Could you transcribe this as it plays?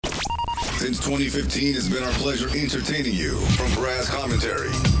Since 2015, it's been our pleasure entertaining you. From brass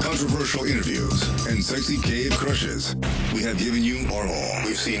commentary, controversial interviews, and sexy cave crushes, we have given you our all.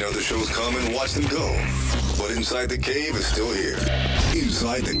 We've seen other shows come and watched them go. But Inside the Cave is still here.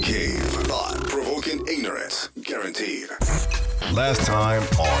 Inside the Cave. Thought-provoking ignorance. Guaranteed. Last time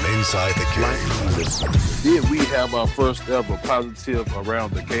on Inside the Cave. Did we have our first ever positive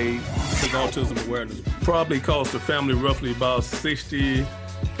around the cave? Autism awareness probably cost the family roughly about $60,000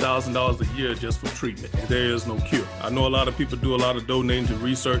 a year just for treatment. There is no cure. I know a lot of people do a lot of donating to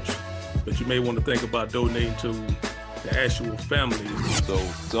research, but you may want to think about donating to the actual families. So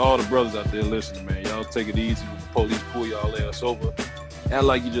to all the brothers out there listening, man, y'all take it easy when the police pull y'all ass over. Act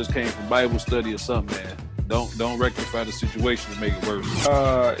like you just came from Bible study or something, man. Don't rectify the situation to make it worse.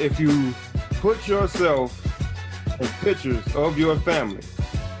 If you put yourself in pictures of your family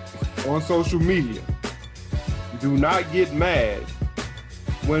on social media, do not get mad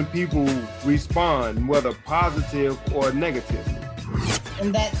when people respond, whether positive or negative.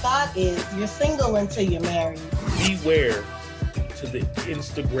 And that thought is, you're single until you're married. Beware to the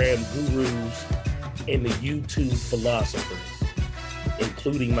Instagram gurus and the YouTube philosophers,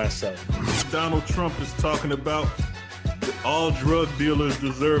 including myself. Donald Trump is talking about that all drug dealers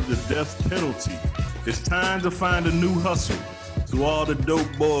deserve the death penalty. It's time to find a new hustle. To all the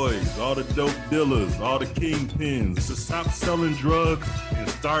dope boys, all the dope dealers, all the kingpins, to stop selling drugs and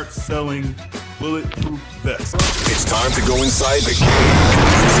start selling bulletproof vests. It's time to go inside the cave.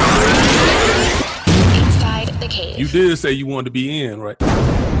 Inside the Cave. You did say you wanted to be in, right?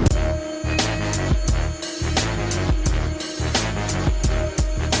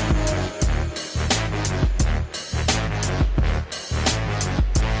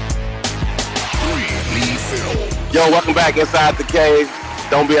 Yo, welcome back Inside the Cave.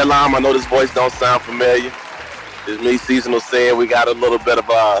 Don't be alarmed. I know this voice don't sound familiar. It's me, Seasonal, saying we got a little bit of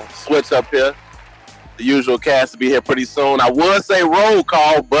a switch up here. The usual cast will be here pretty soon. I would say roll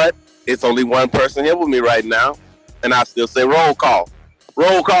call, but it's only one person here with me right now, and I still say roll call.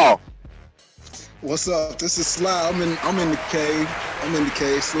 Roll call. What's up? This is Sly. I'm in the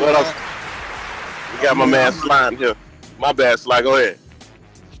cave. Sly. What up? We got my man Sly in here. My bad, Sly. Go ahead.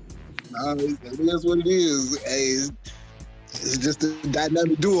 Nah, it is what it is. Hey, it's just a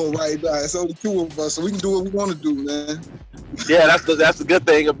dynamic duo right now. It's only two of us, so we can do what we want to do, man. Yeah, that's the good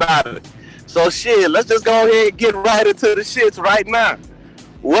thing about it. So shit, let's just go ahead and get right into the shits right now.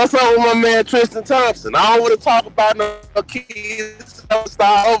 What's up with my man Tristan Thompson? I don't want to talk about no keys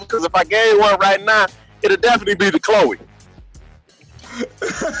start over, because if I gave one right now, it'll definitely be the Chloe.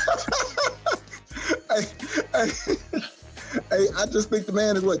 Hey, I just think the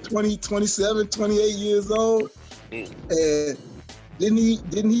man is what, 20, 27, 28 years old? And didn't he,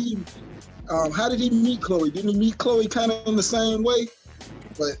 how did he meet Chloe? Didn't he meet Chloe kind of in the same way?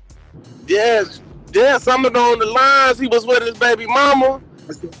 But yeah, something on the lines. He was with his baby mama,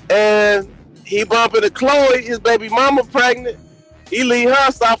 and he bumped into Chloe, his baby mama pregnant. He leave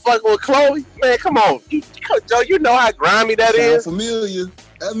her, start fucking with Chloe. Man, come on. Joe, you know how grimy that is. Familiar.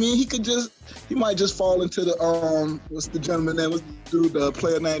 I mean, he might just fall into the what's the gentleman name? What's the dude, the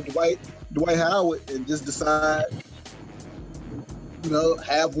player named Dwight Howard, and just decide,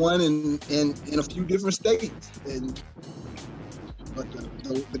 have one in a few different states. And but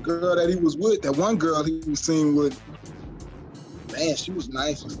the girl that he was with, that one girl he was seen with, man, she was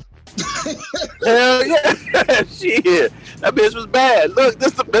nice. Hell yeah, shit. That bitch was bad. Look,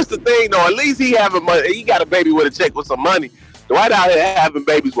 that's the thing though. At least he having money. He got a baby with a chick with some money. Dwight out here having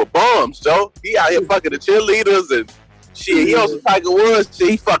babies with bums, Joe. He out here fucking the cheerleaders and shit. He also Tiger Woods shit.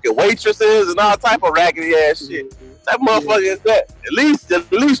 He fucking waitresses and all type of raggedy ass shit. That motherfucker is that. At least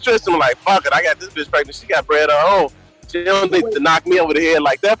Tristan was like, fuck it, I got this bitch pregnant. She got bread of her own. She don't need to knock me over the head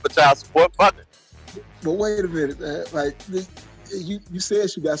like that for child support. Fuck it. But wait a minute, man. Like you said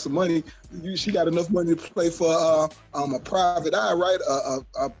she got some money. She got enough money to play for a private eye, right?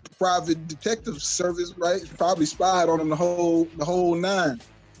 A private detective service, right? Probably spied on him the whole nine.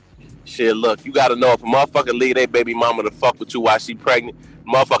 Shit, look, you gotta know if a motherfucker leave their baby mama to fuck with you while she pregnant,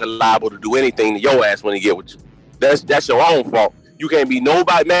 motherfucker liable to do anything to your ass when he get with you. That's your own fault. You can't be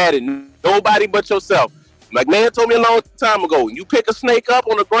nobody mad at nobody but yourself. Like man told me a long time ago, you pick a snake up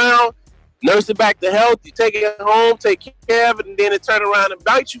on the ground, nurse it back to health, you take it home, take care of it, and then it turn around and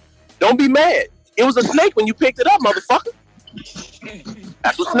bite you. Don't be mad. It was a snake when you picked it up, motherfucker.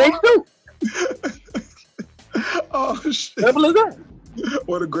 That's what snakes do. Oh shit! Simple as that.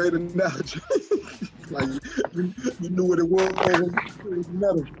 What a great analogy. Like you knew what it was.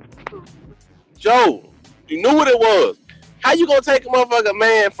 Joe, you knew what it was. How you gonna take a motherfucking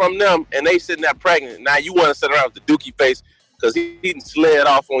man from them and they sitting there pregnant? Now you want to sit around with the dookie face because he slid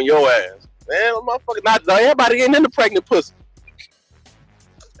off on your ass. man. Motherfucker, not everybody ain't into pregnant pussy.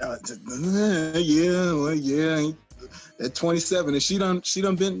 Yeah. At 27, and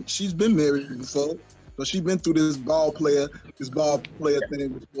she's been married before, so she's been through this ball player thing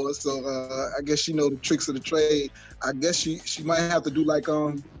before. So I guess she know the tricks of the trade. I guess she might have to do like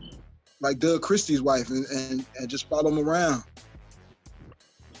Doug Christie's wife and just follow him around.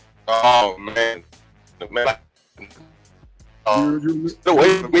 Oh man, the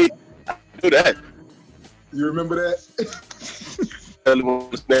way for me to do that. You remember that? Really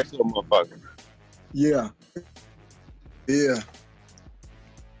want to snatch some motherfucker. Yeah.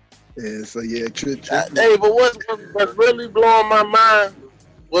 So yeah, hey, but what's really blowing my mind?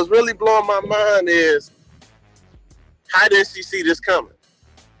 What's really blowing my mind is how did she see this coming?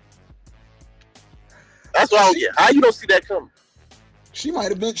 That's what I don't get. How you don't see that coming? She might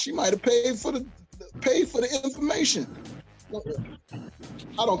have paid for the information.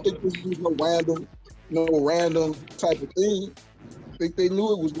 I don't think this was no random type of thing. I think they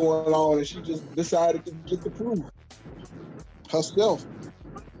knew it was going on, and she just decided to get the proof herself.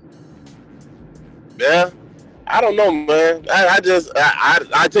 Yeah, I don't know, man. I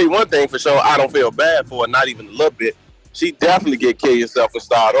tell you one thing for sure. I don't feel bad for her, not even a little bit. She definitely get kill yourself and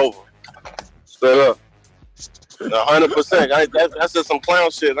start over. Straight up, 100%. That's just some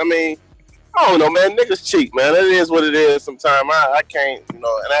clown shit. I mean, I don't know, man. Niggas cheat, man. It is what it is. Sometimes I can't, and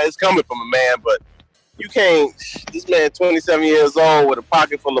it's coming from a man, but you can't. This man, 27 years old with a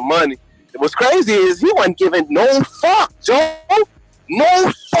pocket full of money. What's crazy is he wasn't giving no fuck, Joe.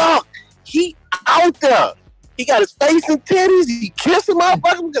 No fuck. He out there. He got his face and titties. He kissing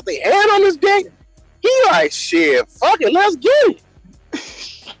motherfuckers because they hand on his dick. He like, shit, fuck it, let's get it.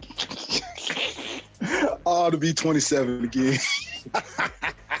 Oh, to be 27 again.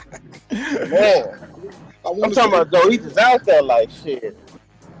 Man. I'm talking about, though, he just out there like, shit.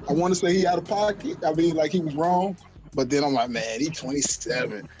 I want to say he out of pocket. I mean, like he was wrong. But then I'm like, man, he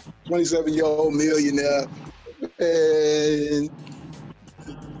 27. 27-year-old millionaire. And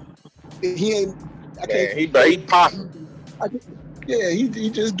he ain't. He popping. Yeah, he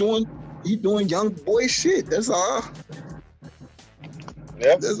just doing young boy shit. That's all.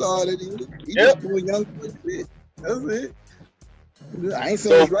 Yep. That's all that is. He just doing young boy shit. That's it. I ain't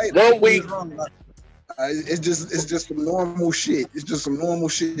saying it's right. 1 week. It's just some normal shit. It's just some normal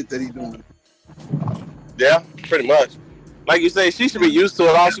shit that he's doing. Yeah, pretty much. Like you say, she should be used to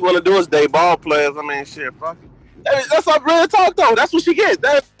it. All she want to do is date ball players. I mean, shit, fuck it. That's all real talk, though. That's what she gets.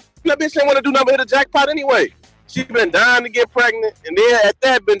 That bitch ain't want to do nothing but hit a jackpot anyway. She been dying to get pregnant, and then at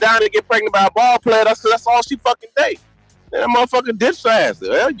that, been dying to get pregnant by a ball player. That's all she fucking date. That motherfucker ditch fast.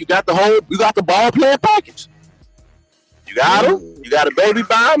 Well, you got the ball player package. You got him, you got a baby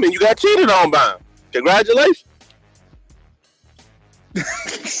by him, and you got cheated on by him. Congratulations.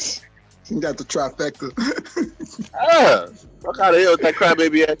 You got the trifecta. Fuck out of here with that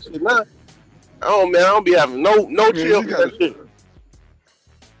crybaby ass shit. Nah. I don't be having no chill for that shit.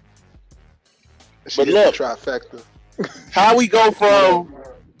 But look, trifecta. How we go from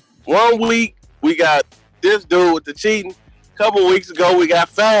 1 week we got this dude with the cheating. A couple weeks ago we got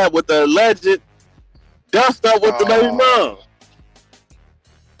Fab with the alleged dust up with the baby mom.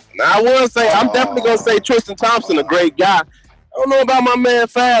 Now I want to say I'm definitely gonna say Tristan Thompson a great guy. I don't know about my man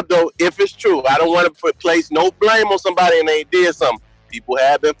Fab though. If it's true, I don't want to place no blame on somebody and they did something. People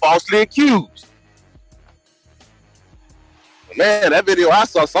have been falsely accused. But man, that video I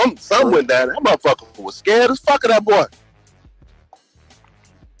saw, some went down. That motherfucker was scared as fuck of that boy.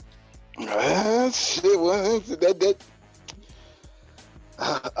 Shit, well, that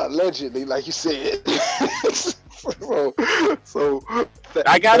allegedly, like you said. so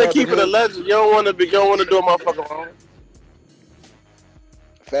I gotta keep it alleged. You don't want to do a motherfucker wrong.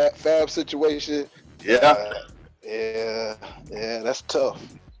 Fab situation. Yeah. Yeah, that's tough.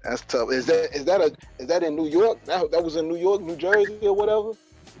 That's tough. Is that in New York? That was in New York, New Jersey, or whatever?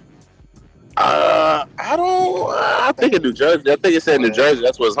 I think in New Jersey. I think it said New Jersey.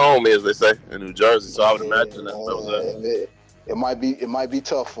 That's where his home is, they say, in New Jersey. So I would imagine that was it. It might be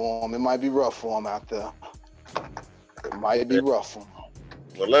tough for him. It might be rough for him out there. It might be rough for him.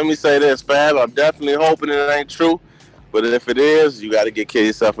 Well, let me say this, Fab. I'm definitely hoping it ain't true. But if it is, you got to kill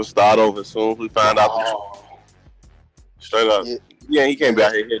yourself and start over as soon as we find out the truth. Straight up. Yeah, he can't be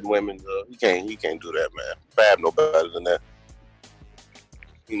out here hitting women. He can't do that, man. Fab no better than that.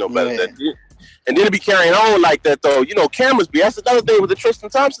 He know better than that. And then to be carrying on like that, though, cameras be. That's another thing with the Tristan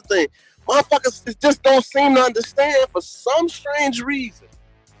Thompson thing. Motherfuckers just don't seem to understand for some strange reason.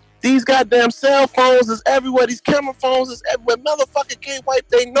 These goddamn cell phones is everywhere. These camera phones is everywhere. Motherfucker can't wipe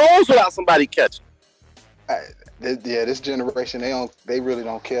their nose without somebody catching. This generation, they really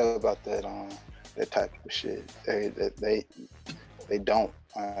don't care about that type of shit. They don't.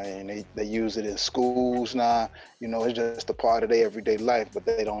 And they use it in schools now. You know, it's just a part of their everyday life, but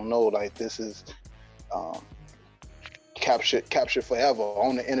they don't know like this is captured forever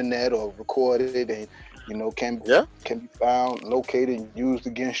on the internet or recorded, and you know can be found, located, and used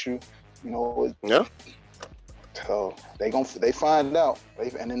against you. You know. So they find out,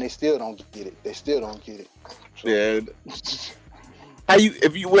 and then they still don't get it. So, yeah.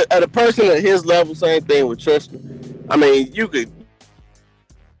 If you were at a person at his level, same thing with Tristan. I mean, you could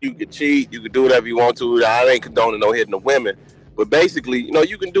cheat, you could do whatever you want to. I ain't condoning no hitting the women, but basically, you know,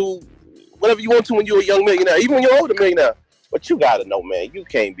 you can do whatever you want to when you're a young millionaire, even when you're older millionaire. But you gotta know, man, you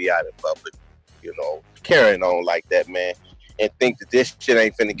can't be out in public, you know, carrying on like that, man, and think that this shit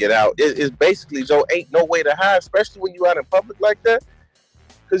ain't finna get out. It's basically, Joe, ain't no way to hide, especially when you out in public like that,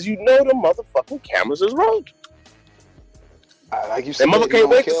 because you know the motherfucking cameras is rolling. Like you said, that mother can't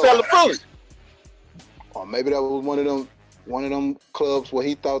wait to sell the product. Or maybe that was one of them clubs where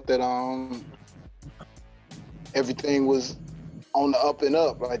he thought that everything was on the up and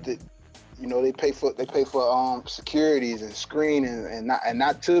up, right? That, you know, they pay for securities and screening and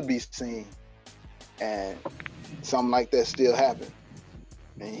not to be seen, and something like that still happened.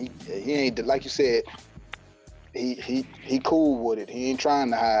 And he ain't, like you said, he cool with it. He ain't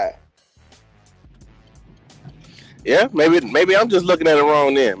trying to hide. Yeah, maybe I'm just looking at it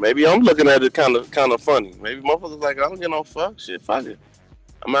wrong then. Maybe I'm looking at it kind of funny. Maybe motherfuckers like, I don't get no fuck shit. Fuck it.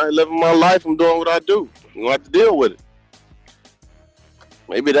 I'm out living my life. I'm doing what I do. You don't have to deal with it.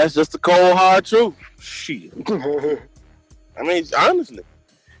 Maybe that's just the cold hard truth. Shit. I mean, honestly,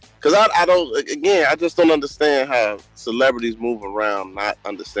 because I just don't understand how celebrities move around. Not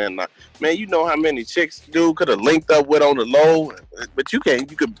understand that. Man, you know how many chicks dude could have linked up with on the low, but you can't.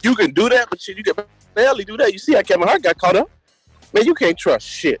 You can do that, but shit, you can barely do that. You see how Kevin Hart got caught up? Man, you can't trust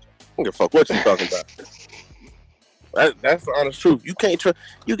shit. I don't give a fuck what you talking about. That's the honest truth. You can't trust.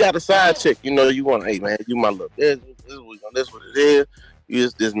 You got a side chick. You know you want. Hey man, you my look. This what it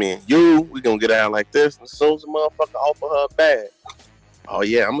is. This me and you. We gonna get out like this. And as soon as the motherfucker offer her a bag, oh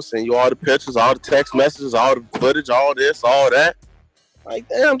yeah, I'm gonna send you all the pictures, all the text messages, all the footage, all this, all that. Like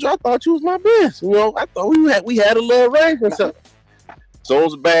damn, Joe, I thought you was my bitch. You know, I thought we had a little arrangement. As soon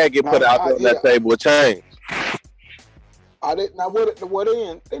as the bag get put out there on that table, it change.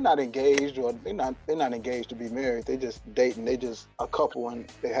 They're not engaged, or they're not engaged to be married. They just dating. They just a couple and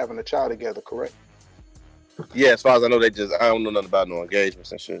they're having a child together. Correct? Yeah, as far as I know, I don't know nothing about no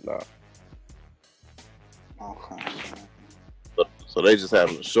engagements and shit. Nah. Okay. So they just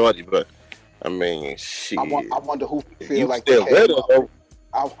having a shorty, but I mean, shit. I wonder who feel like they came up.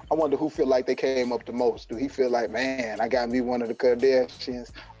 I wonder who feel like they came up the most. Do he feel like, man, I got me one of the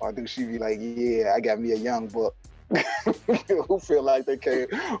Kardashians, or do she be like, yeah, I got me a young buck? Who feel like they came?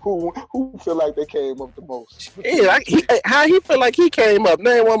 Who feel like they came up the most? Yeah, how he feel like he came up?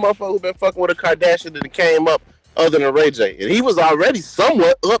 Name one motherfucker who been fucking with a Kardashian that came up other than Ray J, and he was already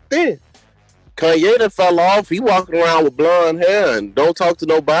somewhat up there. Kanye done fell off. He walking around with blonde hair and don't talk to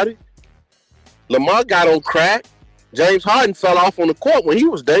nobody. Lamar got on crack. James Harden fell off on the court when he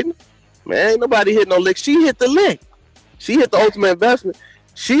was dating. Man, ain't nobody hit no lick. She hit the lick. She hit the ultimate investment.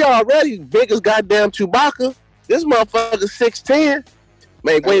 She already big as goddamn Chewbacca. This motherfucker's 6'10".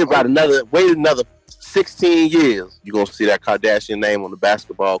 Man, wait another 16 years. You're gonna see that Kardashian name on the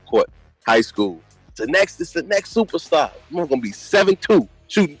basketball court. High school. It's the next superstar. I'm gonna be 7'2",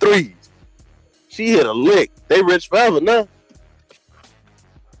 shooting threes. She hit a lick. They rich forever now.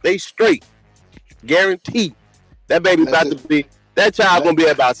 They straight. Guaranteed. That baby that child gonna be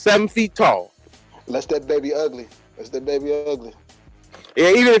about 7 feet tall. Unless that baby ugly.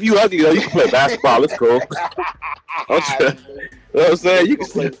 Yeah, even if you ugly though, you can play basketball. It's cool. You know what I'm saying? You can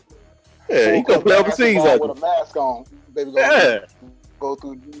play. Yeah, you can play overseas with a mask on. Baby go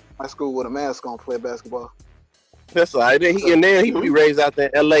through high school with a mask on, play basketball. That's all right. He can be raised out there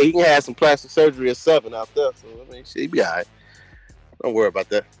in LA. He can have some plastic surgery at 7 out there. So I mean, shit, he be all right. Don't worry about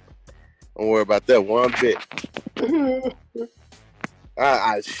that. Don't worry about that one bit.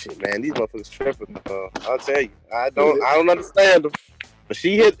 Shit, man, these motherfuckers tripping. I'll tell you, I don't understand them. But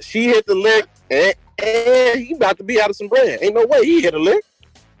she hit the lick, and he about to be out of some bread. Ain't no way he hit a lick.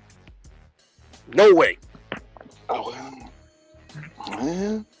 No way. Oh,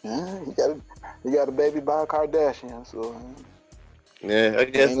 man, he got a baby by a Kardashian, so. Yeah, I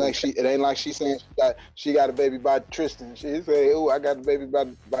guess it ain't like she saying she got a baby by Tristan. She say, "Oh, I got a baby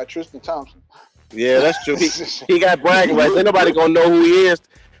by Tristan Thompson." Yeah, that's true. He got bragging rights. Ain't nobody gonna know who he is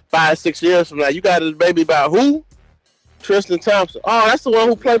 5-6 years from now. You got a baby by who? Tristan Thompson. Oh, that's the one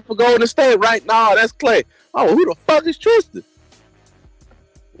who played for Golden State, right? No, that's Clay. Oh, who the fuck is Tristan?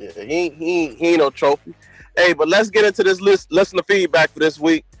 Yeah, he ain't no trophy. Hey, but let's get into this listener feedback for this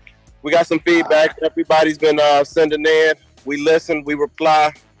week. We got some feedback. Everybody's been sending in. We listen, we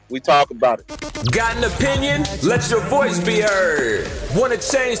reply, we talk about it. Got an opinion? Let your voice be heard. Want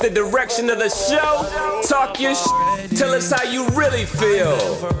to change the direction of the show? Talk your tell us how you really feel.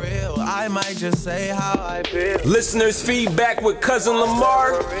 I might just say how I feel. Listeners' feedback with Cousin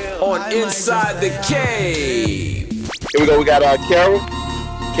Lamar on Inside the Cave. Here we go. We got Carol.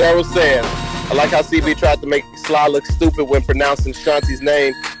 Carol said, I like how CB tried to make Sly look stupid when pronouncing Shanti's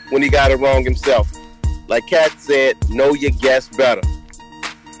name when he got it wrong himself. Like Kat said, know your guests better.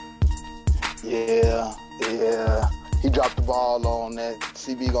 Yeah. He dropped the ball on that.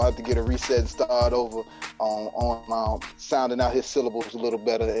 CB gonna have to get a reset and start over on sounding out his syllables a little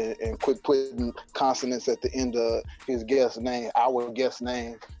better and quit putting consonants at the end of his guest name, our guest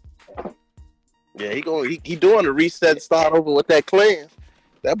name. Yeah, he doing a reset and start over with that cleanse.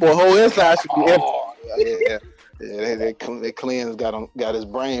 That boy whole inside should be empty. Yeah. That cleanse got his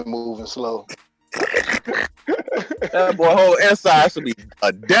brain moving slow. That boy whole inside should be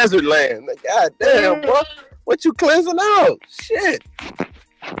a desert land. God damn, boy. What you cleansing out? Shit.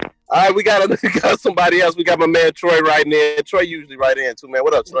 All right, we got somebody else. We got my man Troy writing in. Troy usually write in too, man.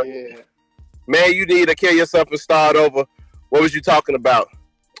 What up, Troy? Yeah. Man, you need to kill yourself and start over. What was you talking about?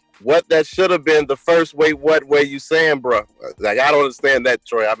 What that should have been the first wait, what were you saying, bro? Like, I don't understand that,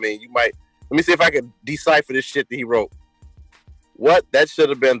 Troy. I mean, you might. Let me see if I can decipher this shit that he wrote. What that should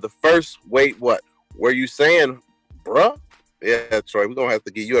have been the first wait, what were you saying, bruh? Yeah, Troy, we're gonna have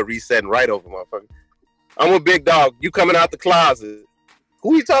to give you a reset and right over, motherfucker. I'm a big dog. You coming out the closet.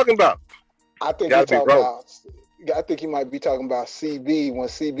 Who you talking about? I think he might be talking about CB when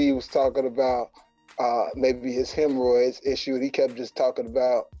CB was talking about maybe his hemorrhoids issue. He kept just talking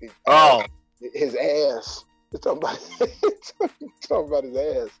about his ass. He's talking about his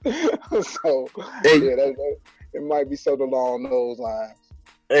ass. So it might be something along those lines.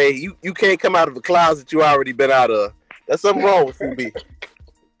 Hey, you can't come out of a closet you already been out of. That's something wrong with CB.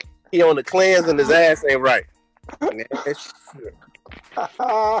 He on the cleanse and his ass ain't right. He get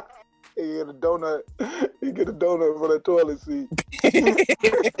a donut. He get a donut for the toilet seat.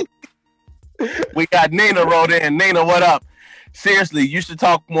 We got Nina wrote in. Nina, what up? Seriously, you should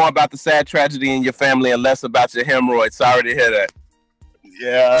talk more about the sad tragedy in your family and less about your hemorrhoids. Sorry to hear that.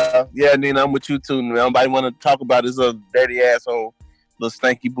 Yeah, Nina, I'm with you too. Nobody want to talk about his little dirty asshole, little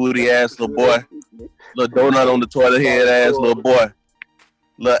stanky booty ass little boy, little donut on the toilet head ass little boy.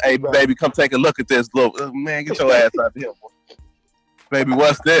 Look, hey, baby, come take a look at this. Look, man, get your ass out of here, boy. Baby,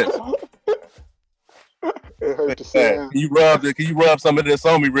 what's this? It hurt to see. Can you rub some of this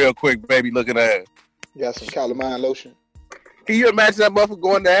on me real quick, baby? Looking at her. You got some calamine lotion. Can you imagine that motherfucker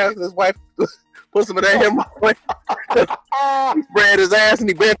going to ask his wife put some of that hemorrhoid? He spread his ass and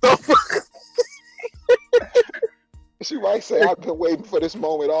he bent over. She might say, I've been waiting for this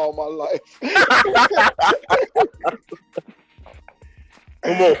moment all my life.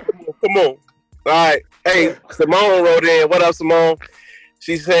 Come on. All right. Hey, Simone wrote in. What up, Simone?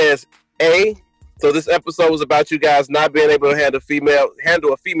 She says, A, so this episode was about you guys not being able to handle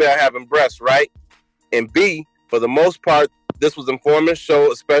a female having breasts, right? And B, for the most part, this was informative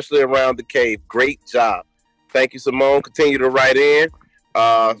show, especially around the cave. Great job. Thank you, Simone. Continue to write in.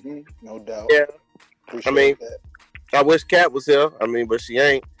 No doubt. Yeah. Appreciate that. I wish Kat was here. But she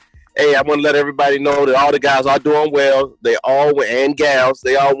ain't. Hey, I want to let everybody know that all the guys are doing well. They all went, and gals,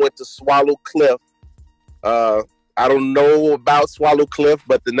 they all went to Swallow Cliff. I don't know about Swallow Cliff,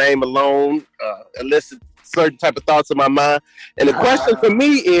 but the name alone elicits certain type of thoughts in my mind. And the question for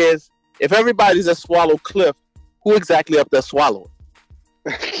me is, if everybody's at Swallow Cliff, who exactly up there swallowing?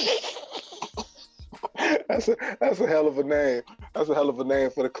 That's a hell of a name. That's a hell of a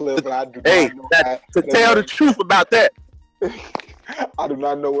name for the cliff. And I do hey, not know tell the truth about that. I do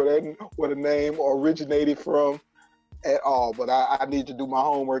not know where the name originated from at all, but I need to do my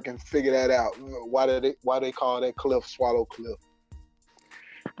homework and figure that out. Why they call that cliff Swallow Cliff?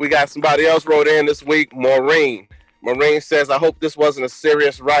 We got somebody else wrote in this week, Maureen. Maureen says, I hope this wasn't a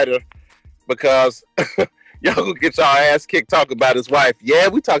serious writer because y'all gonna get y'all ass kicked talking about his wife. Yeah,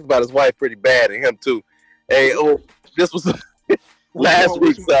 we talked about his wife pretty bad and him too. Hey, this was last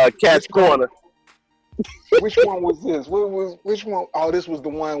week's Catch Corner. Which one was this? Which one? Oh, this was the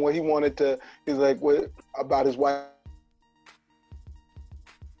one where he wanted to. He's like, what about his wife?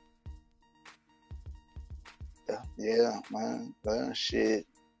 Yeah, man. Shit.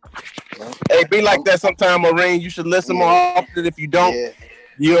 Hey, be like that sometime, Maureen. You should listen more often. If you don't,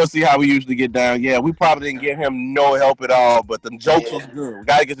 You don't see how we usually get down. Yeah, we probably didn't give him no help at all, but the jokes was good. We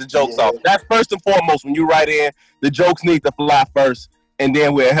gotta get the jokes off. That's first and foremost. When you write in, the jokes need to fly first, and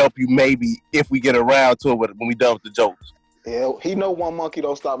then we'll help you maybe if we get around to it when we done with the jokes. Yeah, he know one monkey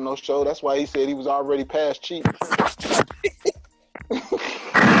don't stop no show. That's why he said he was already past cheap.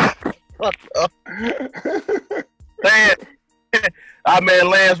 Man, our man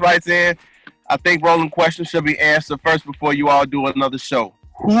Lance writes in, I think rolling questions should be answered first before you all do another show.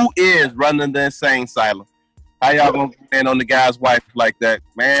 Who is running the insane asylum? How y'all gonna stand on the guy's wife like that?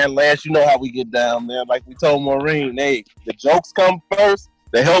 Man, Lance, you know how we get down there. Like we told Maureen, hey, the jokes come first,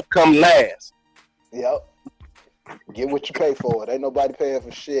 the help come last. Yep. Get what you pay for. It ain't nobody paying for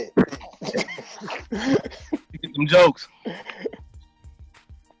shit. Get some jokes.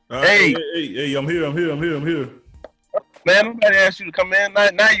 Hey, I'm here. Man, nobody asked you to come in.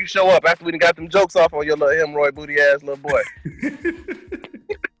 Now you show up after we done got them jokes off on your little hemorrhoid booty ass little boy.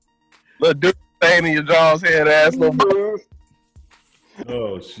 Little dude stain in your jaws head ass little boy.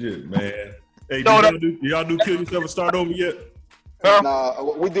 Oh shit, man. Hey, y'all do kill yourself and start over yet? Huh? Nah,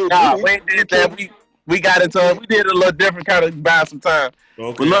 we did. Nah, we did that. We got into it. We did it a little different, kind of buy some time.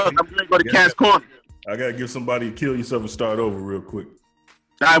 Okay. But look, I'm gonna go to Cat's Corner. I gotta give somebody a kill yourself and start over real quick.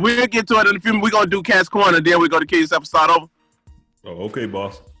 All right, we'll get to it in a few minutes. We're gonna do Cat's Corner, then we're gonna kill yourself and start over. Oh, okay,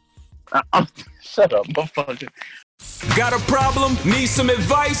 boss. Shut up, motherfucker. Got a problem? Need some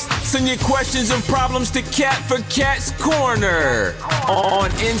advice? Send your questions and problems to Cat for Cat's Corner on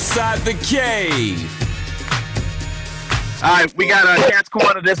Inside the Cave. All right, we got a Cat's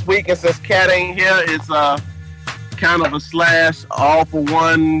Corner this week, and since Cat ain't here, it's kind of a slash all for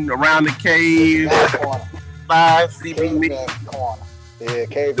one around the cave. Caveman Corner. Yeah,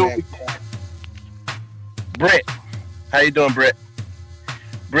 Caveman Corner. Britt, how you doing, Britt?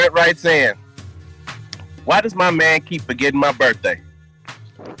 Britt writes in, why does my man keep forgetting my birthday?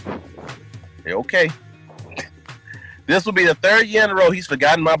 Okay. This will be the third year in a row he's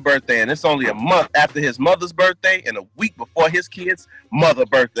forgotten my birthday, and it's only a month after his mother's birthday and a week before his kid's mother's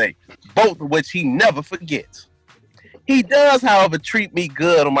birthday, both of which he never forgets. He does, however, treat me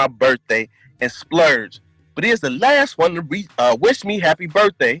good on my birthday and splurge, but he is the last one to wish me happy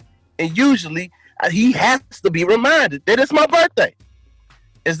birthday, and usually he has to be reminded that it's my birthday.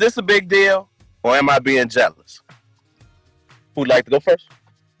 Is this a big deal, or am I being jealous? Who'd like to go first?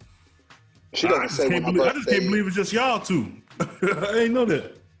 She doesn't say when her birthday. I just can't believe it's just y'all two. I ain't know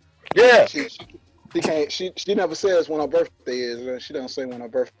that. Yeah. She can't. She never says when her birthday is. She doesn't say when her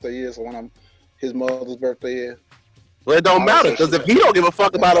birthday is or when his mother's birthday is. Well, it don't matter, because if he don't give a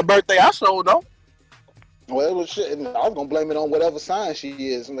fuck about her birthday, I sure don't. Well, shit, I was gonna blame it on whatever sign she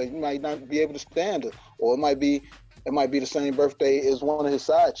is, and like, you might not be able to stand her, or it might be the same birthday as one of his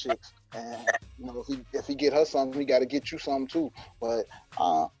side chicks, and you know, if he get her something, he got to get you something too. But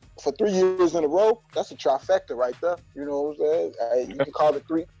for 3 years in a row, that's a trifecta right there. You know what I'm saying? You can call it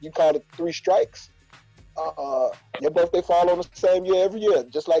three. You call it 3 strikes. Your birthday fall on the same year every year,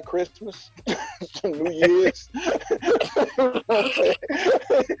 just like Christmas, New Year's.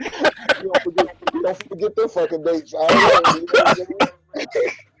 Don't forget them fucking dates. I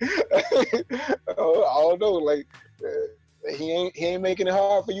don't know. Like he ain't making it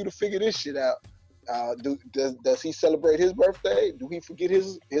hard for you to figure this shit out. Does he celebrate his birthday? Do he forget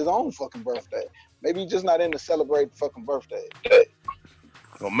his own fucking birthday? Maybe he's just not into celebrating fucking birthday.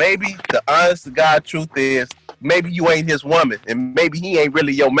 Well, maybe the honest to God truth is, maybe you ain't his woman, and maybe he ain't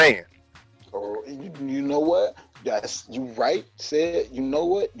really your man. Or you know what? That's you right. Said you know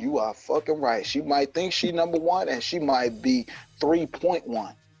what? You are fucking right. She might think she number one, and she might be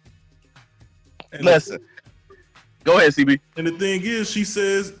 3.1. Listen, go ahead, CB. And the thing is, she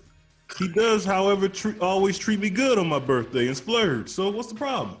says he does, however, always treat me good on my birthday and splurge. So what's the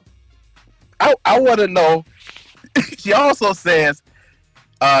problem? I want to know. She also says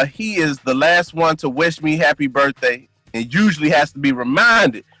he is the last one to wish me happy birthday and usually has to be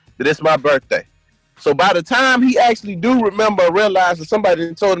reminded that it's my birthday. So by the time he actually do remember or realize that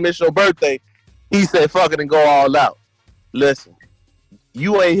somebody told him it's your birthday, he said, fuck it and go all out. Listen,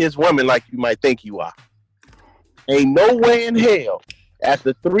 you ain't his woman like you might think you are. Ain't no way in hell,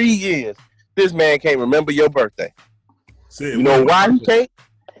 after 3 years, this man can't remember your birthday. You know why he can't?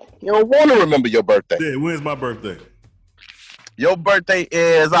 He don't want to remember your birthday. When's my birthday? Your birthday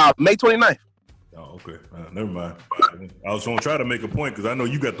is May 29th. Oh, okay. Never mind. I was going to try to make a point because I know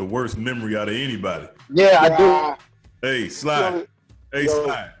you got the worst memory out of anybody. Yeah, I do. Hey, Sly.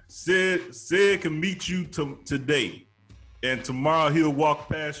 Sly. Sid can meet you today, and tomorrow he'll walk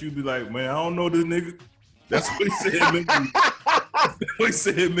past you and be like, man, I don't know this nigga. That's what he said memory. That's what he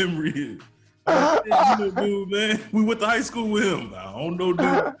said memory is. You know, dude, man. We went to high school with him. I don't know,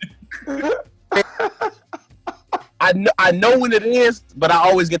 dude. I know when it is, but I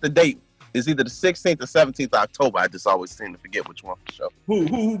always get the date. It's either the 16th or 17th of October. I just always seem to forget which one for sure.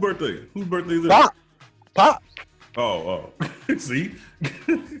 Who birthday? Whose birthday is it? Pop. Oh. See?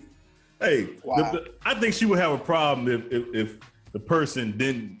 Hey, Wow. I think she would have a problem if the person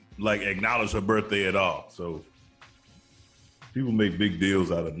didn't like acknowledge her birthday at all. So people make big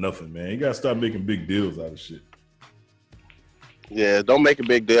deals out of nothing, man. You gotta stop making big deals out of shit. Yeah, don't make a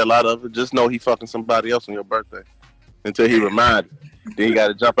big deal out of it. Just know he fucking somebody else on your birthday until he reminded. Then you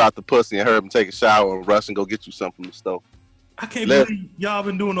gotta jump out the pussy and hurry up and take a shower and rush and go get you something from the stove. I can't believe y'all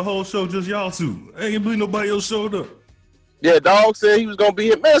been doing the whole show just y'all two. I can't believe nobody else showed up. Yeah, dog said he was gonna be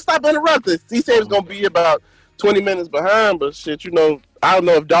here. Man, stop interrupting. He said he was gonna be here about 20 minutes behind, but shit, you know, I don't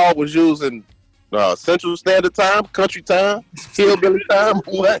know if dog was using Central Standard Time, Country Time, Hillbilly Time,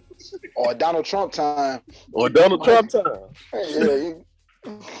 or what? Or Donald Trump time. Or Donald Trump time. Yeah,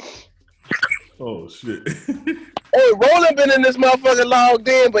 Oh shit. Hey, Roland been in this motherfucker logged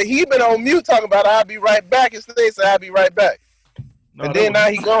in, but he been on mute talking about I'll be right back instead of say I'll be right back. No, and then now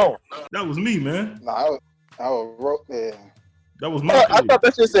he gone. That was me, man. I was wrote there. That was my I thought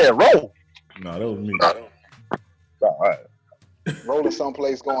that shit said roll. No, that was me. All right. Rolling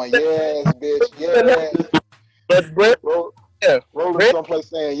someplace going, yes, bitch, yes. But Brett, Rolling someplace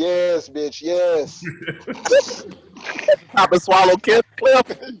saying, yes, bitch, yes. Pop and swallow clip.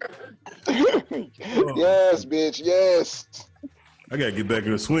 Yes, bitch, yes. I gotta get back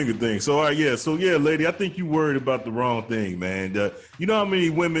in the swing of things. So, all right, yeah. So, yeah, lady, I think you worried about the wrong thing, man. You know how many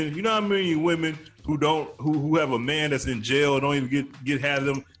women who have a man that's in jail and don't even have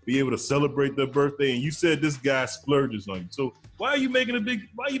them be able to celebrate their birthday? And you said this guy splurges on you. So why are you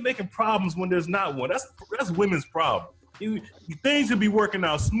making problems when there's not one? That's women's problem. Things should be working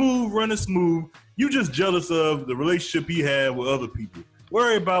out smooth, running smooth. You just jealous of the relationship he had with other people.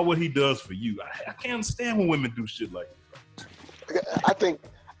 Worry about what he does for you. I can't understand when women do shit like that. I think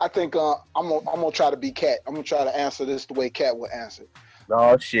I'm gonna try to be Cat. I'm gonna try to answer this the way Cat would answer.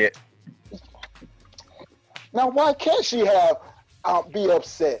 Oh shit. Now why can't she be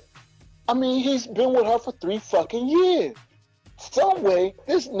upset? I mean, he's been with her for 3 fucking years. Some way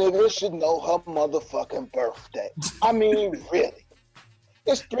this nigga should know her motherfucking birthday. I mean, really.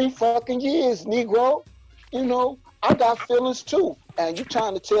 It's 3 fucking years, Negro. You know, I got feelings too. And you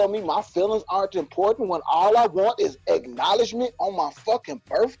trying to tell me my feelings aren't important when all I want is acknowledgement on my fucking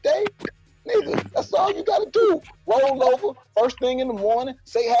birthday? Nigga, that's all you gotta do. Roll over, first thing in the morning,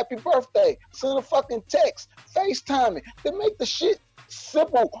 say happy birthday, send a fucking text, FaceTime it, then make the shit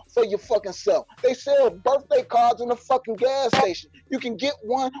simple for your fucking self. They sell birthday cards in the fucking gas station. You can get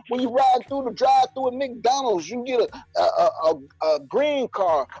one when you ride through the drive-through at McDonald's. You can get a green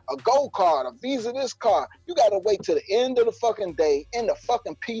card, a gold card, a Visa this card. You gotta wait till the end of the fucking day, in the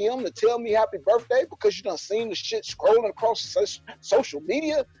fucking PM, to tell me happy birthday because you done seen the shit scrolling across social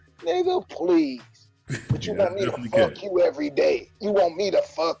media? Nigga, please. But you want me to fuck you every day. You want me to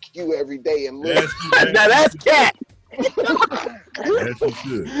fuck you every day and live. Now that's Cat.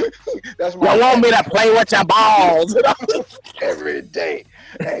 That's my. You want me to play with your balls every day?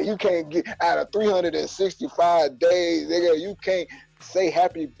 Hey, you can't get out of 365 days, nigga. You can't say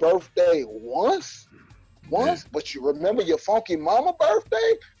happy birthday once, but you remember your funky mama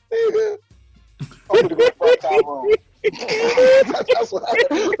birthday, nigga. I'm gonna go first time wrong.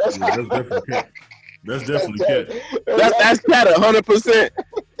 That's definitely Cat. That's Cat 100%.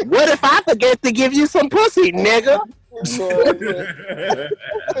 What if I forget to give you some pussy, nigga?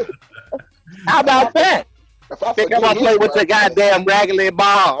 How about that? If I think I'm gonna play with your goddamn raggedy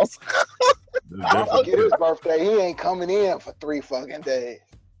balls. If I forget his birthday, he ain't coming in for 3 fucking days.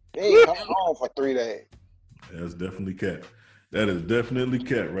 He ain't coming home for 3 days. That's definitely Cat. That is definitely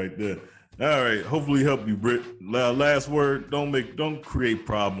Cat right there. All right, hopefully help you, Britt. Last word, don't create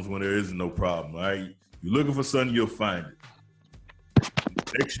problems when there isn't no problem, all right? You're looking for something, you'll find it.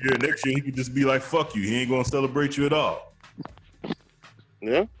 Next year, he could just be like, fuck you. He ain't gonna celebrate you at all.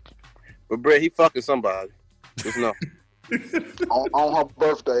 Yeah. But Britt, he fucking somebody. Just know. on her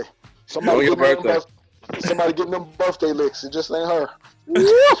birthday. Somebody getting them birthday licks. It just ain't her.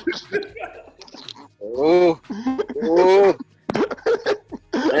 Oh.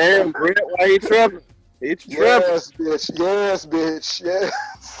 Damn, Britt, why you tripping? Yes, bitch. Yes.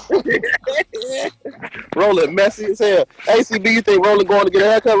 Roland messy as hell. ACB, you think Roland going to get a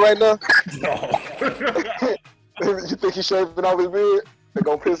haircut right now? No. You think he's shaving off his beard? They're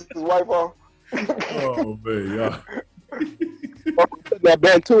gonna piss his wife off? Oh man, yeah. Putting that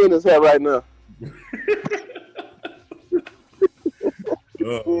Bantu in his hair right now.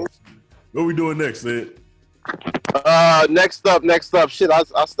 What we doing next, Ed? Next up. Shit, I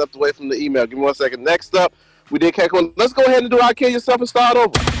stepped away from the email. Give me 1 second. Next up, we did catch one. Let's go ahead and do our Kill Yourself and start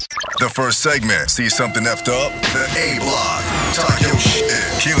over. The first segment, see something effed up? The A block. Talk your shit,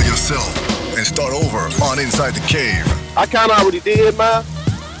 kill yourself, and start over on Inside the Cave. I kind of already did, man.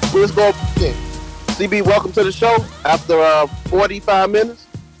 Let's go again. CB, welcome to the show. After 45 minutes,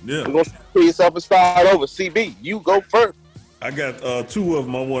 Yeah. we're going to kill yourself and start over. CB, you go first. I got two of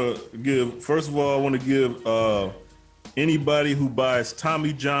them I want to give. First of all, I want to give anybody who buys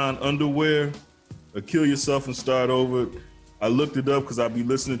Tommy John underwear a Kill Yourself and Start Over. I looked it up because I be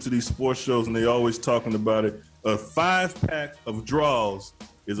listening to these sports shows and they always talking about it. A 5-pack of drawers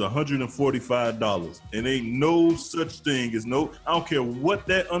is $145. And ain't no such thing as I don't care what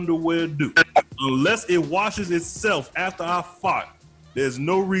that underwear do. Unless it washes itself after I fought, there's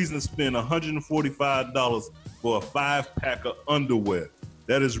no reason to spend $145 for a 5-pack of underwear.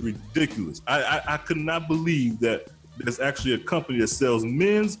 That is ridiculous. I could not believe that there's actually a company that sells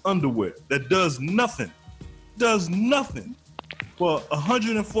men's underwear that does nothing for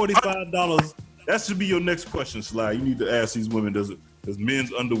 $145. That should be your next question, Sly. You need to ask these women, does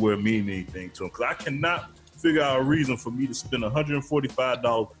men's underwear mean anything to them? Because I cannot figure out a reason for me to spend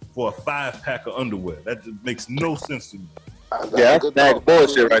 $145 for a 5-pack of underwear. That just makes no sense to me. Yeah, that's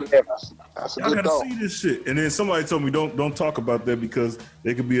bullshit right there. That's a I good gotta dog. see this shit. And then somebody told me don't talk about that because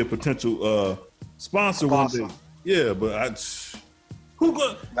they could be a potential sponsor one day. Yeah, but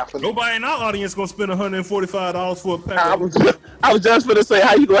nobody in our audience gonna spend $145 for a pack. I was just gonna say,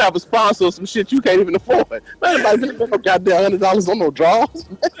 how you gonna have a sponsor of some shit you can't even afford? Man, nobody spend no goddamn $100 on no drawers.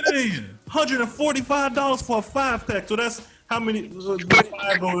 Hey, $145 for a 5-pack. So that's how many? 5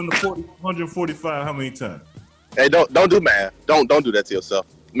 going into 145. How many times? Hey, don't do math. Don't do that to yourself.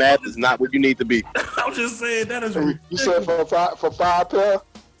 Math is not what you need to be. I'm just saying that is ridiculous. You said for 5 pair?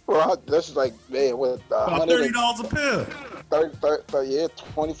 Well, that's just like, man, what? $30 a pair. 30, yeah,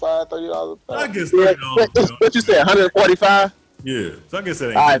 $25, $30 a pair. I guess $30. What you said, 145? Yeah, so I guess that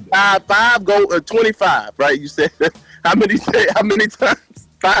ain't. All right, five go 25, right? You said how many times?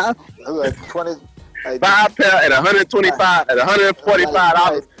 5? Like 20. Like, 5 pair at 125 at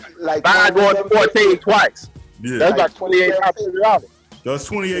 $145. Like 5 going 14 twice. Yeah, That's like $28. That's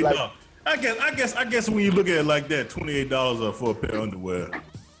 $28. I guess when you look at it like that, $28 for a pair of underwear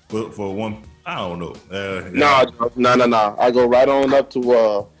for one. I don't know. No. I go right on up to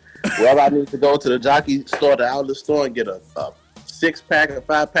wherever I need to go, to the jockey store, the outlet store, and get a 6-pack or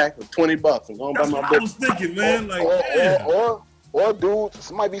 5-pack for $20. I'm going by my I was thinking, man. Or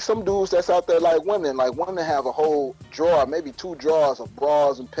dudes, might be some dudes that's out there like women. Like women have a whole drawer, maybe 2 drawers of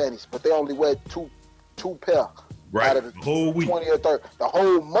bras and panties, but they only wear two pair. Right, out of the whole week. 20 or 30, the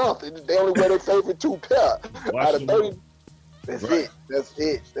whole month. They only wear their favorite 2 pair. Out of 30, that's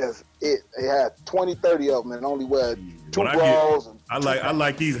it. They have 20, 30 of them and only wear 2 bras. I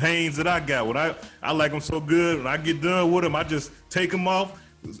like these Hanes that I got. When I like them so good. When I get done with them, I just take them off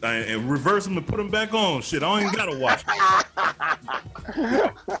and reverse them and put them back on. Shit, I don't even gotta wash them.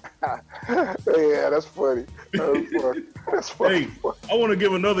 Yeah, that's funny. That's funny. Hey, I want to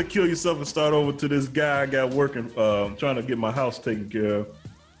give another Kill Yourself and Start Over to this guy I got working, trying to get my house taken care of.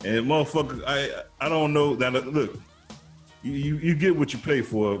 And motherfucker, I don't know. Now look, you get what you pay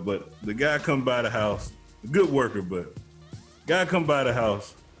for, but the guy come by the house, a good worker, but guy come by the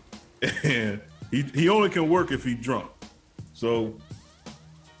house, and he only can work if he's drunk. So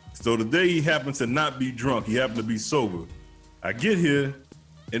the day he happens to not be drunk, he happened to be sober. I get here,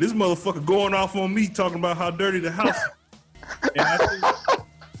 and this motherfucker going off on me, talking about how dirty the house is. And I think,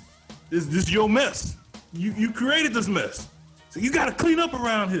 this is your mess. You created this mess. So you got to clean up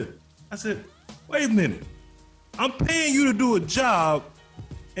around here. I said, wait a minute. I'm paying you to do a job,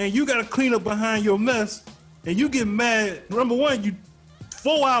 and you got to clean up behind your mess, and you get mad. Number one, you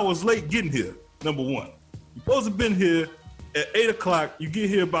 4 hours late getting here, number one. You're supposed to have been here at 8 o'clock. You get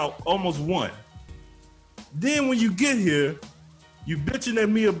here about almost 1. Then when you get here, you bitching at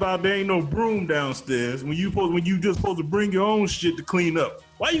me about there ain't no broom downstairs when you just supposed to bring your own shit to clean up.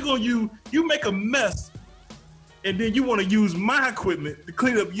 Why you gonna you make a mess and then you want to use my equipment to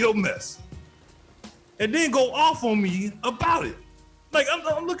clean up your mess and then go off on me about it? Like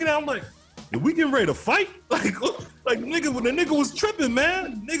I'm looking at him like, did we getting ready to fight? Like nigga, when the nigga was tripping,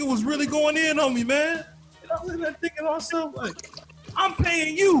 man, nigga was really going in on me, man. And I'm looking at thinking to myself like, I'm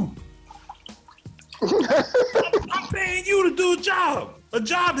paying you. I'm paying you to do a job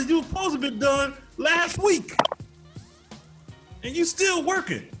that you were supposed to be done last week, and you still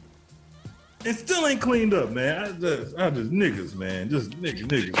working, and still ain't cleaned up, man. I just niggas, man, just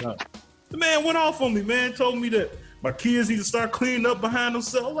niggas. The man went off on me, man. Told me that my kids need to start cleaning up behind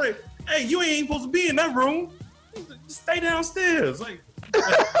themselves. Like, hey, you ain't supposed to be in that room. Just stay downstairs. Like,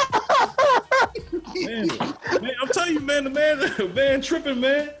 man, I'm telling you, man, the man tripping,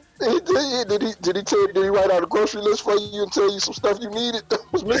 man. Did he write out a grocery list for you and tell you some stuff you needed that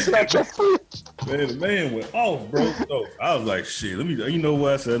was missing out your fridge? Man, the man went off, bro. So I was like, shit, you know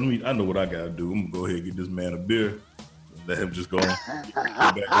what I said? I know what I gotta do. I'm gonna go ahead and get this man a beer. Let him just go back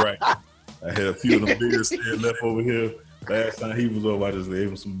right. I had a few of them beers still left over here. Last time he was over, I just gave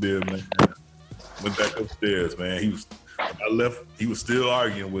him some beer, man. Went back upstairs, man. When I left, he was still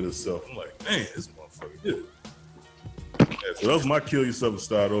arguing with himself. I'm like, man, this motherfucker did it. Yeah, so that was my kill yourself and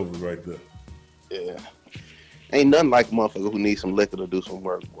start over right there. Yeah. Ain't nothing like a motherfucker who needs some liquor to do some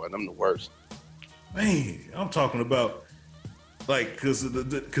work, boy. I'm the worst. Man, I'm talking about, like, cause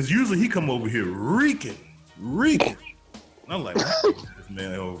usually he come over here reeking. And I'm like, this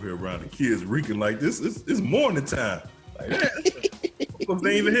man over here around the kids reeking like this. It's morning time. Like, they ain't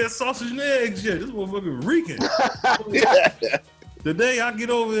even had sausage and eggs yet. This motherfucker reeking. Today I get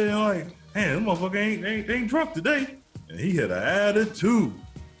over there and I'm like, man, this motherfucker ain't drunk today. And he had an attitude.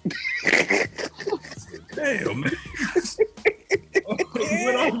 Damn, man.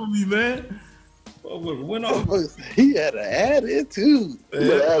 Went off on me, man. Went off. He had an attitude.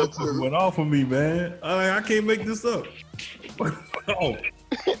 Went off on me, man. I can't make this up. Oh.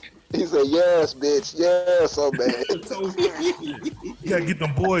 He said, yes, bitch. Yes, oh, man. You gotta get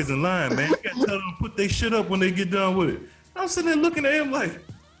them boys in line, man. You gotta tell them to put their shit up when they get done with it. I'm sitting there looking at him like,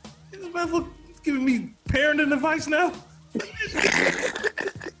 this motherfucker giving me parenting advice now?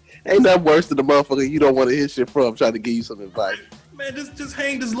 Ain't nothing worse than the motherfucker you don't want to hear shit from trying to give you some advice. Man, just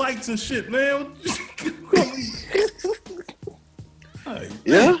hang these lights and shit, man.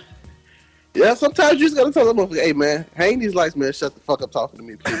 Yeah. Yeah, sometimes you just gotta tell them, hey man, hang these lights, man. Shut the fuck up talking to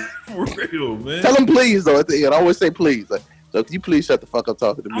me, please. For real, man. Tell them please though at the end. I always say please. Like, so can you please shut the fuck up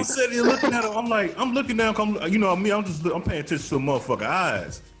talking to me? I'm sitting here looking at him. I'm looking down. You know me. I'm paying attention to the motherfucker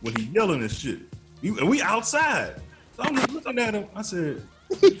eyes when he yelling and shit. And we outside. So I'm just looking at him. I said,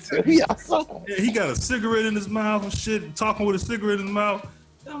 we outside. Yeah, he got a cigarette in his mouth and shit, talking with a cigarette in his mouth.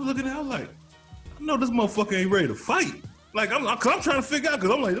 And I'm looking at him like, I know this motherfucker ain't ready to fight. Like, I'm trying to figure out,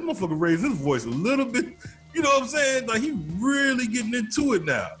 because I'm like, this motherfucker raised his voice a little bit. You know what I'm saying? Like, he really getting into it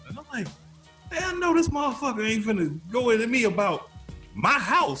now. And I'm like, man, I know this motherfucker ain't finna go into me about my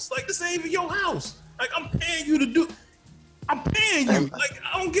house. Like, this ain't even your house. Like, I'm paying you. Like,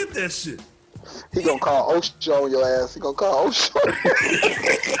 I don't get that shit. He gonna call OSHA on your ass. He gonna call OSHA.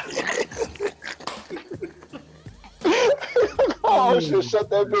 OSHA, shut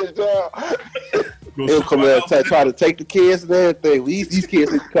that bitch down. He'll come in and try to take the kids and everything. These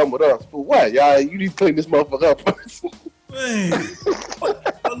kids need to come with us. For what, y'all? You need to clean this motherfucker up first. Man,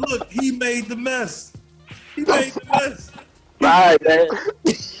 but look, he made the mess. All right, man.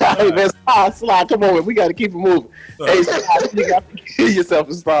 Hey, man, slide. Come on, man. We got to keep it moving. Hey, slide, you got to kill yourself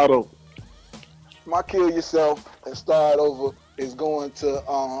and start over. My kill yourself and start over is going to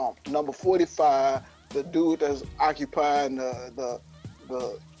number 45, the dude that's occupying the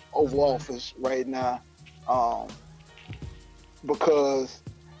Oval Office right now, because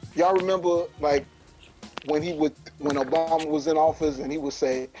y'all remember like when Obama was in office and he would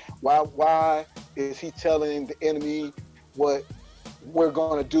say, why is he telling the enemy what we're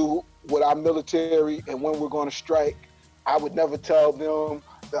going to do with our military and when we're going to strike? I would never tell them.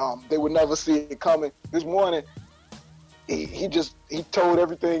 They would never see it coming. This morning, he told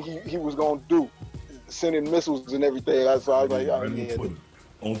everything he was going to do, sending missiles and everything. So I was like, oh, yeah.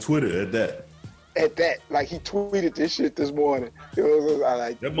 On Twitter at that. Like he tweeted this shit this morning. I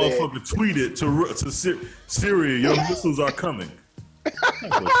like that motherfucker tweeted to Syria, your missiles are coming.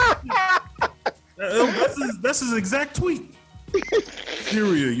 That's his exact tweet.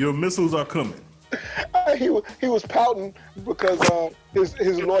 Syria, your missiles are coming. He was pouting because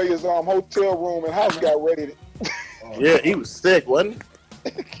his lawyer's hotel room and house got raided. Yeah, he was sick, wasn't he?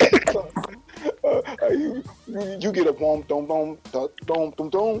 You get a boom, dum, dum, dum, dum,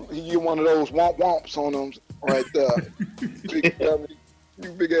 dum. You get one of those womp womps on them right there. Big dummy,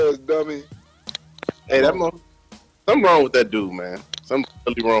 you big ass dummy. Hey, something wrong with that dude, man. Something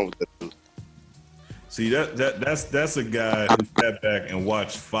really wrong with that dude. See, that's a guy who sat back and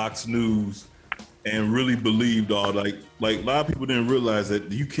watched Fox News and really believed all like a lot of people didn't realize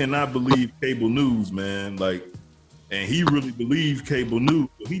that you cannot believe cable news, man. And he really believed cable news.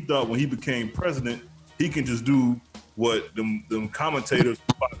 He thought when he became president, he can just do what them commentators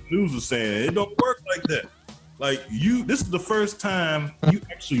from Fox News were saying. It don't work like that. Like this is the first time you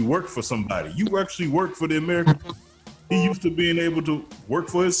actually work for somebody. You actually work for the American people. He used to being able to work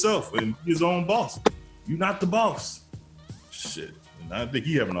for himself and be his own boss. You're not the boss. Shit. I think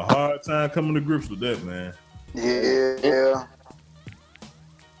he having a hard time coming to grips with that, man. Yeah.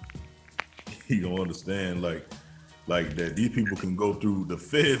 He don't understand like that these people can go through, the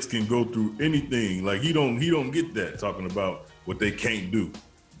feds can go through anything. Like he don't get that, talking about what they can't do.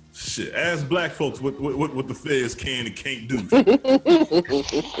 Shit, ask black folks what the feds can and can't do.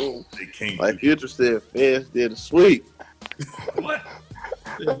 They can't. Like Future said, feds did a sweep. What?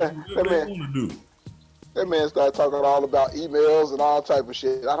 What they want to do? That man started talking all about emails and all type of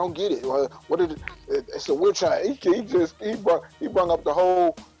shit. I don't get it. What did it? So we're trying. He brought up the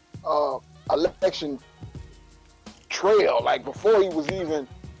whole election trail, like before he was even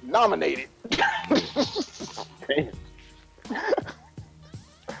nominated.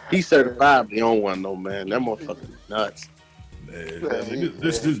 He certifiably on one though, man. That motherfucker is nuts. Man,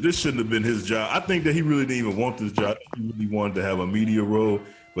 this shouldn't have been his job. I think that he really didn't even want this job. He really wanted to have a media role.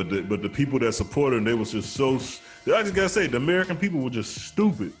 But the people that supported him, they was just so. I just gotta say, the American people were just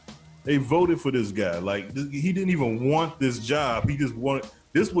stupid. They voted for this guy. Like he didn't even want this job. He just wanted.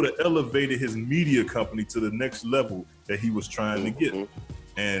 This would have elevated his media company to the next level that he was trying to get.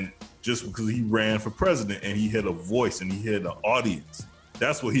 And just because he ran for president and he had a voice and he had an audience,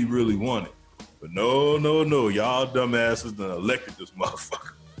 that's what he really wanted. But no, y'all dumbasses done elected this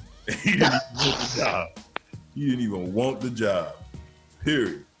motherfucker. He didn't even want the job. He didn't even want the job.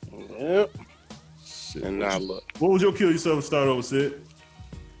 Period. Yep. Shit. And now look. What was your kill yourself and start over, Sid?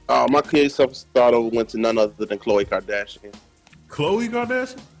 My kill yourself and start over went to none other than Khloe Kardashian. Khloe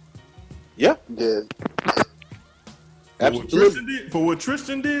Kardashian? Yeah. Absolutely. For what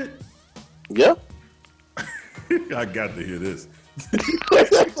Tristan did? Yeah. I got to hear this.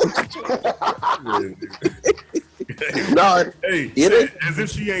 No, hey, as if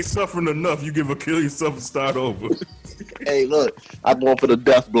she ain't suffering enough, you give her kill yourself and start over. Hey, look, I'm going for the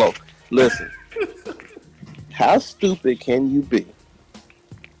death blow. Listen, how stupid can you be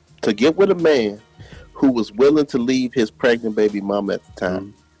to get with a man who was willing to leave his pregnant baby mama at the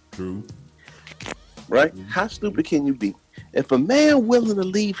time? True. Right? How stupid can you be? If a man willing to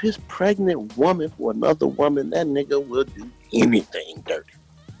leave his pregnant woman for another woman, that nigga will do anything dirty.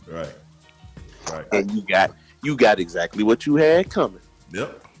 Right. And you got exactly what you had coming.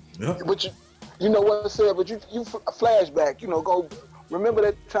 Yep. But you know what I said, but you flashback, go remember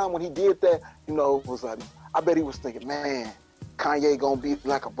that time when he did that, was like, I bet he was thinking, man, Kanye gonna be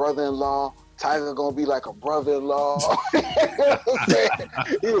like a brother-in-law, Tiger gonna be like a brother-in-law.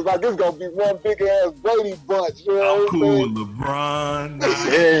 He was like, this gonna be one big ass Brady bunch. You know I'm cool with LeBron.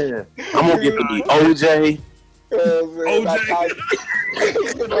 Yeah, I'm gonna get to be OJ. OJ.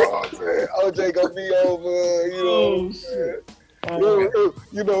 You know what I'm saying? OJ gonna be over. Shit.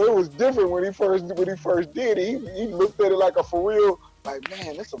 It was different when he first did it. He looked at it like a for real, like,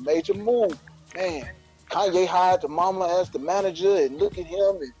 man, that's a major move, man. Kanye hired the mama as the manager, and look at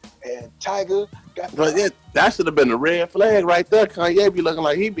him, and Tiger got. But that should have been a red flag right there. Kanye be looking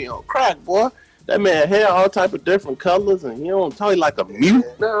like he be on crack, boy. That man hair all type of different colors, and he don't talk like a mute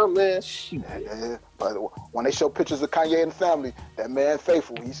now, man. Shoot. Yeah. But when they show pictures of Kanye and the family, that man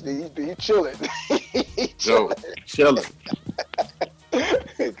faithful. He chilling. Chilling.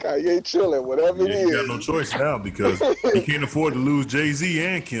 Kanye chilling, whatever it is. He got no choice now because he can't afford to lose Jay-Z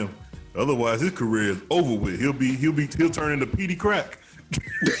and Kim. Otherwise, his career is over with. He'll turn into Petey Crack.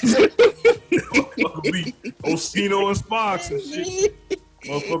 Motherfucker be Osino and Sparks and shit.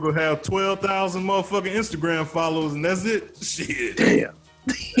 Motherfucker have 12,000 motherfucking Instagram followers and that's it. Shit. Damn.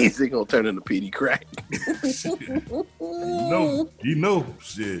 He's gonna turn into Petey Crack. You know,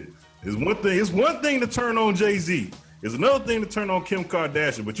 shit. It's one thing to turn on Jay-Z. It's another thing to turn on Kim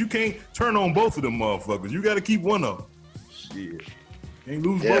Kardashian, but you can't turn on both of them motherfuckers. You got to keep one of them. Shit. Can't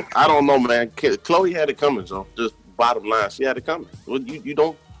lose both. I don't know, man. Khloe had it coming, so just bottom line, she had it coming. Well, you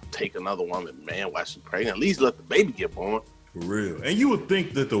don't take another woman, man, while she's pregnant. At least let the baby get born. For real. And you would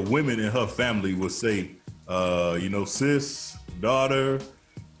think that the women in her family would say, sis, daughter,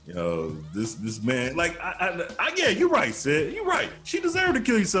 this man, like, yeah, you're right, Sid. You're right. She deserved to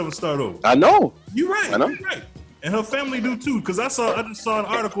kill yourself and start over. I know. You're right. I know. You're right. And her family do too, because I just saw an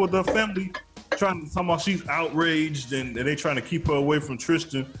article with her family talking about she's outraged and they trying to keep her away from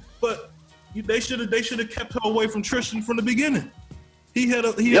Tristan. But they should have kept her away from Tristan from the beginning. He had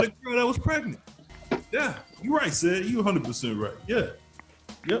a girl that was pregnant. Yeah, you're right, Sid. You 100% right. Yeah.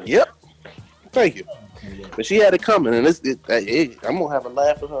 Yep. Thank you. But she had it coming, and I'm gonna have a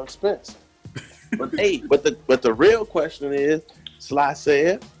laugh at her expense. But but the real question is, Sly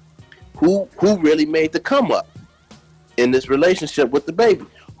said, who really made the come up in this relationship with the baby?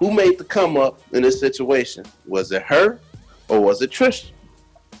 Who made the come up in this situation? Was it her or was it Tristan?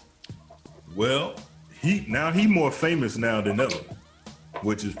 Well, he more famous now than ever.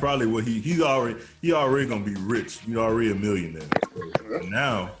 which is probably what he already gonna be rich. He's already a millionaire.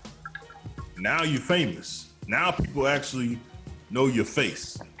 So now you're famous. Now people actually know your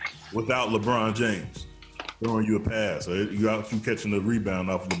face without LeBron James throwing you a pass, or you catching a rebound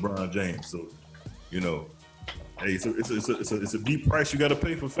off of LeBron James. So, hey, it's a deep price you got to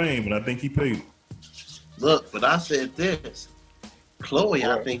pay for fame, and I think he paid it. Look, but I said this. Chloe,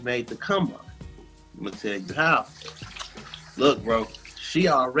 I think, made the come up. I'm gonna tell you how. Look, bro, she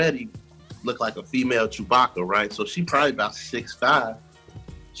already looked like a female Chewbacca, right? So she probably about 6'5".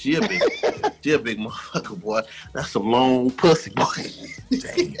 She a big motherfucker, boy. That's some long pussy, boy.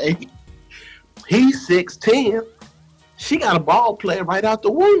 Hey, he's 6'10". She got a ball player right out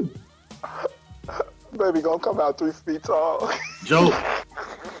the womb. Baby gonna come out 3 feet tall. Joe,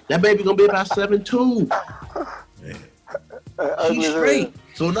 that baby gonna be about 7'2". She's straight.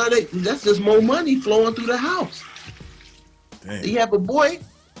 So now that's just more money flowing through the house. Damn. You have a boy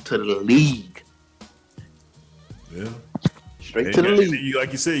to the league. Yeah. Straight to the league. You,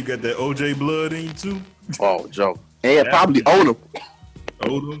 like you said, you got that OJ blood in you too. Oh, Joe. And probably own him.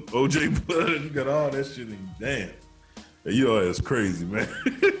 OJ blood, you got all that shit in you. Damn. Your ass crazy, man.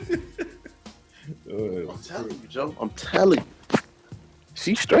 I'm telling you, Joe. I'm telling you.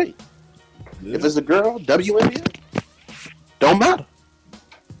 She's straight. Yeah. If it's a girl, WNBA, don't matter.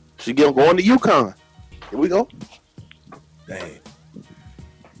 She going to UConn. Here we go. Dang.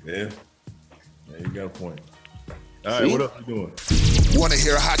 Yeah, you got a point. All right, what else you doing? Want to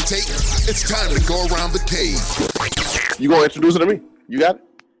hear a hot take? It's time to go around the cave. You gonna introduce it to me? You got it?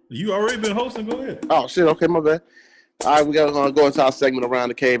 You already been hosting. Go ahead. Oh shit. Okay, my bad. All right, we gotta go into our segment around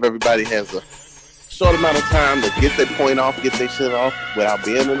the cave. Everybody has a short amount of time to get their point off, get their shit off without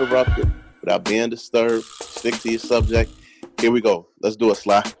being interrupted, without being disturbed. Stick to your subject. Here we go. Let's do it,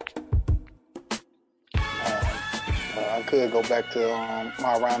 Sly. I could go back to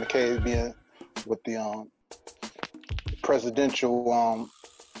my around the cave being with the presidential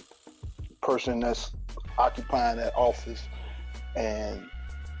person that's occupying that office and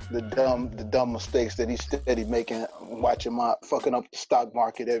the dumb mistakes that he's steady making, watching fucking up the stock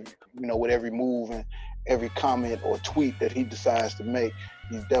market with every move and every comment or tweet that he decides to make.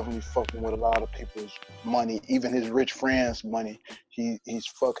 He's definitely fucking with a lot of people's money, even his rich friends' money. He's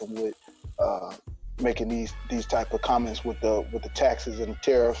fucking with making these type of comments with the taxes and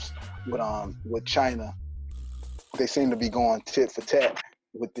tariffs with China. They seem to be going tit for tat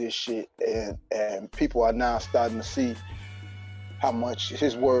with this shit, and people are now starting to see how much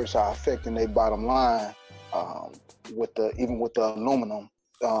his words are affecting their bottom line, even with the aluminum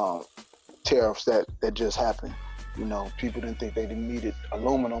tariffs that just happened. People didn't think they needed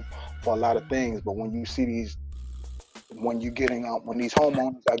aluminum for a lot of things, but when you see when these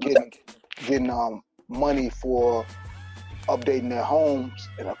homeowners are getting money for updating their homes,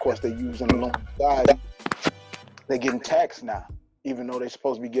 and of course they're using aluminum siding, they're getting taxed now, even though they're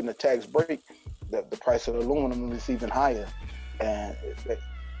supposed to be getting a tax break. The price of aluminum is even higher, and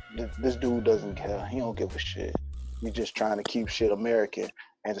this dude doesn't care. He don't give a shit. He's just trying to keep shit American,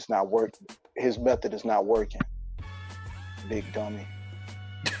 and it's not working. His method is not working. Big dummy.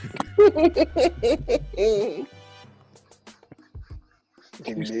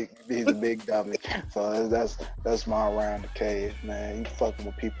 He's a big dummy. So that's my around the cave, man. He fucking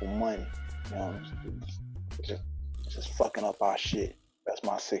with people's money. Just fucking up our shit. That's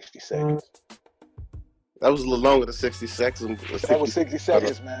my 60 seconds. That was a little longer than 60 seconds. That was 60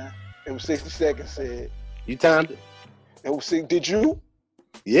 seconds, man. It was 60 seconds, said. You timed it? It was did you?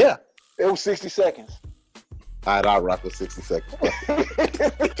 Yeah. It was 60 seconds. All right, I'll rock with 60 seconds. That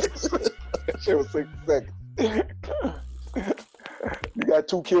shit was 60 seconds. You got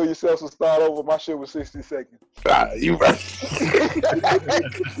to kill yourself and start over. My shit was 60 seconds. You right.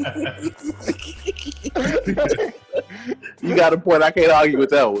 You got a point. I can't argue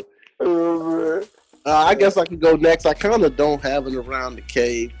with that one. I guess I could go next. I kind of don't have it around the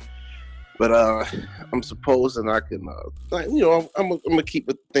cave, but I'm supposing I can. I'm gonna keep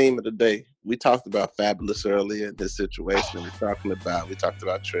with the theme of the day. We talked about Fabulous earlier in this situation. We talked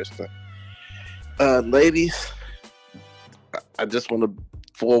about Tristan. Ladies, I just want to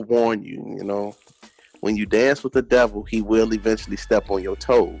forewarn you. When you dance with the devil, he will eventually step on your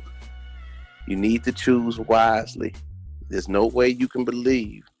toes. You need to choose wisely. There's no way you can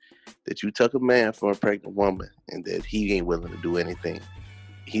believe that you took a man from a pregnant woman and that he ain't willing to do anything.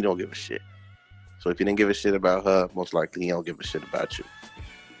 He don't give a shit. So if he didn't give a shit about her, most likely he don't give a shit about you.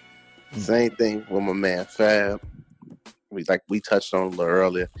 Same thing with my man Fab. We touched on a little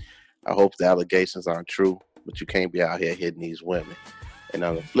earlier. I hope the allegations aren't true, but you can't be out here hitting these women. And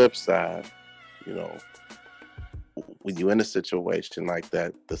on the flip side, when you're in a situation like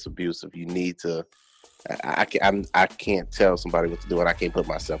that that's abusive, you need to. I can't tell somebody what to do, and I can't put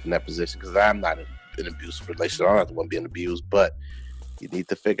myself in that position because I'm not in an abusive relationship. I'm not the one being abused, but you need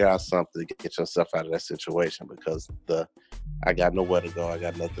to figure out something to get yourself out of that situation because I got nowhere to go. I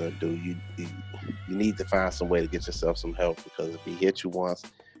got nothing to do. You need to find some way to get yourself some help because if he hit you once,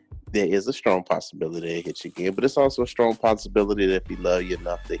 there is a strong possibility that he'll hit you again, but it's also a strong possibility that if he loves you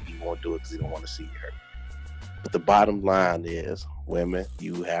enough that he won't do it because he don't want to see you hurt. But the bottom line is, women,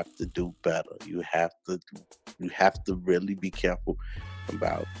 you have to do better. You have to really be careful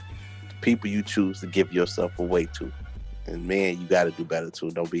about the people you choose to give yourself away to. And man, you got to do better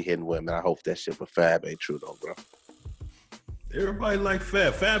too. Don't be hitting women. I hope that shit with Fab ain't true though, bro. Everybody like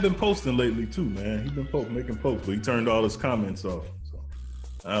Fab. Fab been posting lately too, man. He been making posts, but he turned all his comments off. So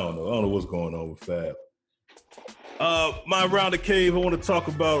I don't know what's going on with Fab. My Around the Cave, I want to talk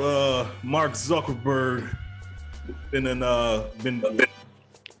about Mark Zuckerberg. Been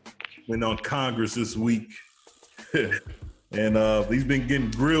on Congress this week, and he's been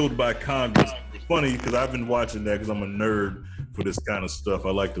getting grilled by Congress. It's funny because I've been watching that because I'm a nerd for this kind of stuff. I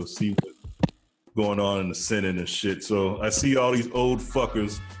like to see what's going on in the Senate and shit. So I see all these old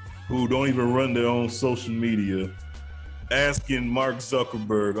fuckers who don't even run their own social media asking Mark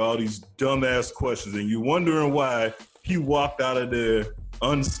Zuckerberg all these dumbass questions, and you're wondering why he walked out of there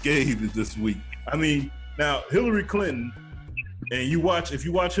unscathed this week. I mean. Now, Hillary Clinton, and if you watch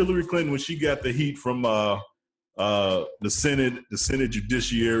Hillary Clinton when she got the heat from the Senate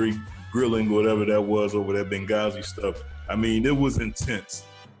Judiciary grilling, whatever that was over that Benghazi stuff, I mean, it was intense.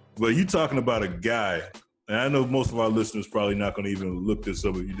 But you talking about a guy, and I know most of our listeners probably not going to even look this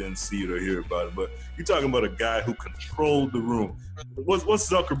up if you didn't see it or hear about it, but you're talking about a guy who controlled the room. What's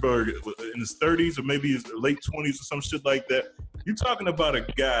Zuckerberg, in his 30s or maybe his late 20s or some shit like that? You're talking about a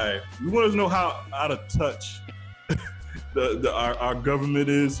guy, you want to know how out of touch our government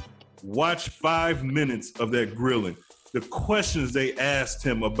is? Watch 5 minutes of that grilling. The questions they asked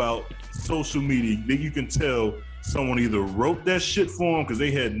him about social media, that you can tell someone either wrote that shit for him because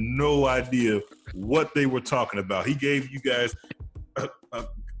they had no idea what they were talking about. He gave you guys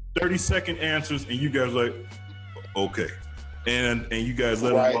 30-second answers, and you guys were like, okay. And you guys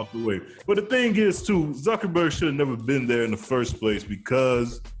let him walk away. But the thing is, too, Zuckerberg should have never been there in the first place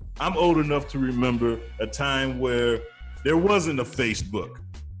because I'm old enough to remember a time where there wasn't a Facebook.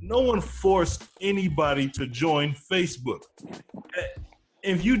 No one forced anybody to join Facebook.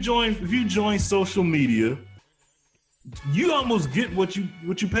 If you join social media, you almost get what you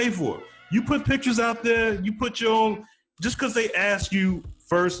pay for. You put pictures out there, you put your own, just because they ask you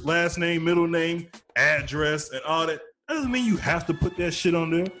first, last name, middle name, address, and all that, that doesn't mean you have to put that shit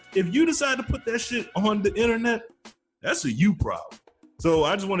on there. If you decide to put that shit on the internet, that's a you problem. So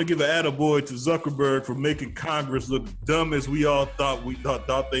I just want to give an attaboy to Zuckerberg for making Congress look dumb as we all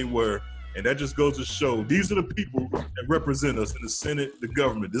thought they were. And that just goes to show these are the people that represent us in the Senate, the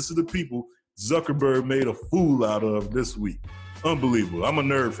government. This is the people Zuckerberg made a fool out of this week. Unbelievable. I'm a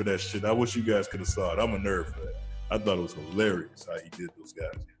nerd for that shit. I wish you guys could have saw it. I'm a nerd for that. I thought it was hilarious how he did those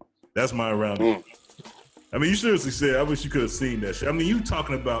guys. That's my Around the Cave. I mean, you seriously said, I wish you could have seen that shit. I mean, you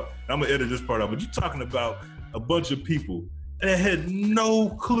talking about, I'm going to edit this part out, but you talking about a bunch of people that had no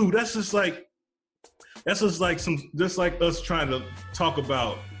clue. That's just like us trying to talk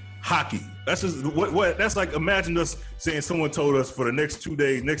about hockey. That's just what that's like. Imagine us saying someone told us for the next 2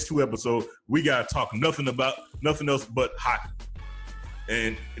 days, next 2 episodes, we got to talk nothing else but hockey.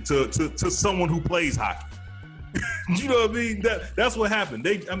 And to someone who plays hockey. You know what I mean? That's what happened.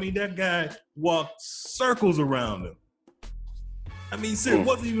 That guy walked circles around him. I mean, it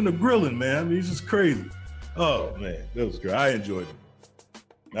wasn't even a grilling, man. I mean, it's just crazy. Oh man, that was great. I enjoyed it.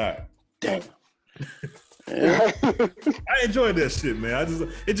 All right. Damn. I enjoyed that shit,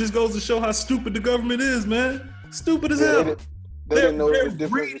 man. It just goes to show how stupid the government is, man. Stupid as hell. They didn't know the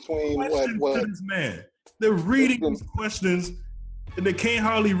difference between what. Man, they're reading these questions, and they can't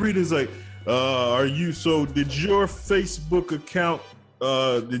hardly read it. It's like, did your Facebook account,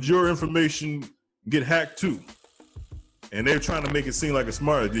 did your information get hacked too? And they're trying to make it seem like a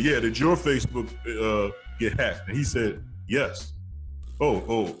smart idea. Yeah, did your Facebook get hacked? And he said, yes.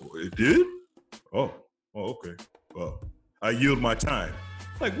 Oh, it did? Oh, okay. Well, I yield my time.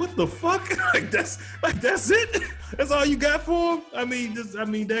 Like, what the fuck? that's it? That's all you got for him? I mean,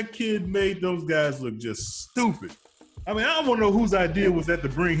 that kid made those guys look just stupid. I mean, I don't want to know whose idea was that to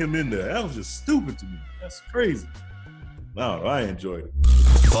bring him in there. That was just stupid to me. That's crazy. No, I enjoyed it.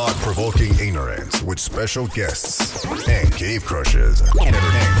 Thought-provoking ignorance with special guests and cave crushers.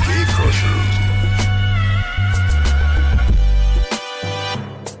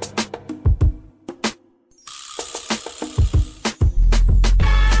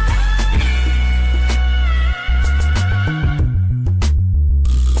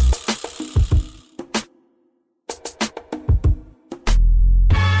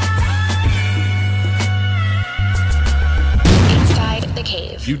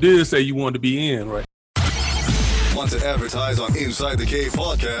 did say you wanted to be in, right? Want to advertise on Inside the Cave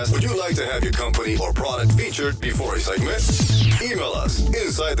podcast? Would you like to have your company or product featured before a segment? Email us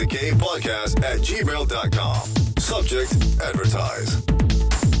insidethecavepodcast@gmail.com. Subject, advertise.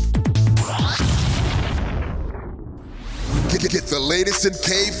 Get the latest in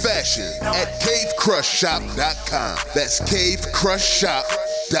cave fashion at cavecrushshop.com. That's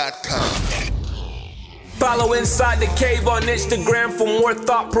cavecrushshop.com. Follow Inside the Cave on Instagram for more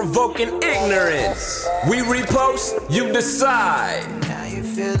thought-provoking ignorance. We repost, you decide. Now you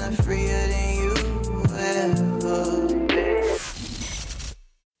feeling freer than you ever been.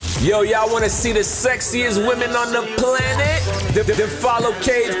 Yo, y'all want to see the sexiest women on the planet? Then follow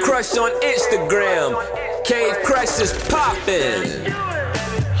Cave Crush on Instagram. Cave Crush is poppin'.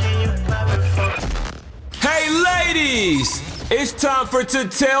 Hey, ladies, it's time for To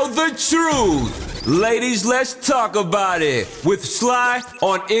Tell the Truth. Ladies, let's talk about it with Sly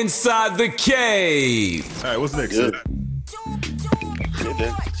on Inside the Cave. All right, what's next? Good.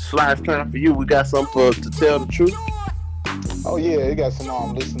 Sly, it's time for you. We got something to tell the truth. Oh yeah, you got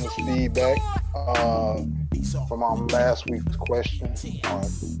some listeners' feedback from last week's question.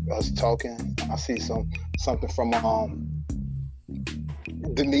 Us talking. I see something from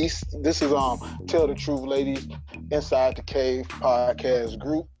Denise. This is Tell the Truth, ladies. Inside the Cave podcast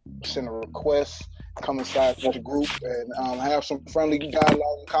group. Send a request. Come inside the group and have some friendly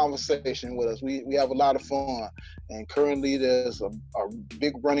dialogue and conversation with us. We have a lot of fun, and currently there's a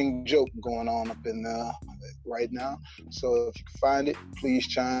big running joke going on up in there right now. So if you can find it, please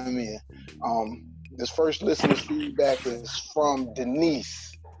chime in. This first listener's feedback is from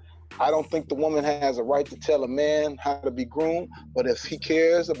Denise. I don't think the woman has a right to tell a man how to be groomed, but if he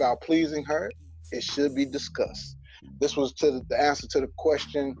cares about pleasing her, it should be discussed. This was to the answer to the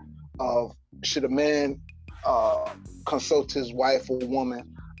question of should a man consult his wife or woman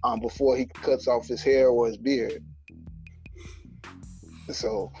before he cuts off his hair or his beard.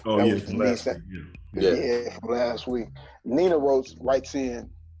 So that was Denise. Yeah, from last week. Nina writes in,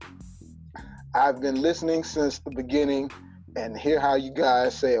 I've been listening since the beginning and hear how you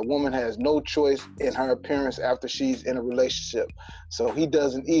guys say a woman has no choice in her appearance after she's in a relationship. So he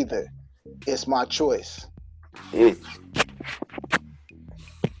doesn't either. It's my choice.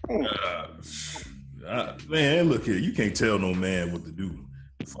 Man, look here. You can't tell no man what to do.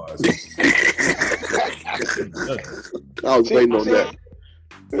 I was waiting on that.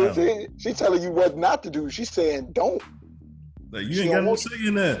 She's telling you what not to do. She's saying don't. Like, you ain't got no say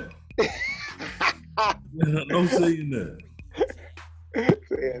in that. No say in that.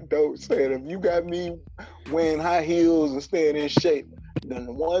 Saying don't. Saying if you got me wearing high heels and staying in shape, then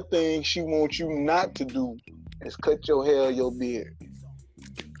the one thing she wants you not to do is cut your hair or your beard.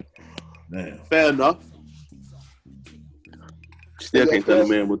 Man. Fair enough. Still can't tell a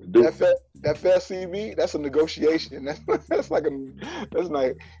man what to do. That fair CV, that's a negotiation. That's like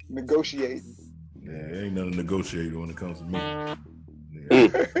negotiating. Yeah, ain't nothing to negotiate when it comes to me.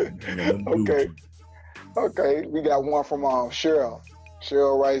 Okay, we got one from Cheryl.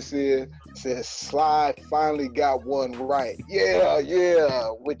 Cheryl writes in, says Sly finally got one right. Yeah,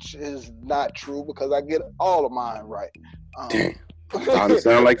 which is not true because I get all of mine right. Starting to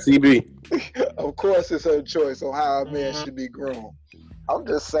sound like CB. Of course, it's her choice on how a man should be groomed. I'm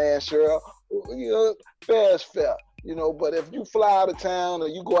just saying, Cheryl, fair is fair, but if you fly out of town or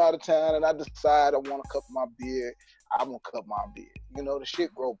you go out of town and I decide I want to cut my beard, I'm going to cut my beard. The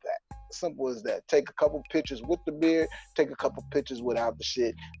shit grow back. Simple as that. Take a couple pictures with the beard, take a couple pictures without the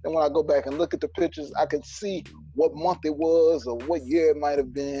shit. Then when I go back and look at the pictures, I can see what month it was or what year it might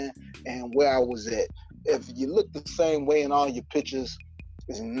have been and where I was at. If you look the same way in all your pictures,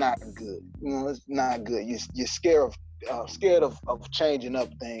 it's not good. It's not good. You're scared of changing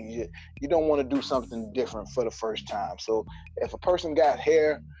up things. You don't want to do something different for the first time. So if a person got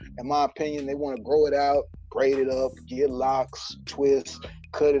hair, in my opinion, they want to grow it out, braid it up, get locks, twist,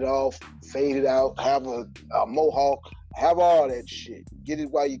 cut it off, fade it out, have a mohawk, have all that shit. Get it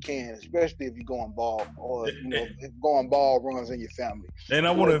while you can, especially if you're going bald or if going bald runs in your family. And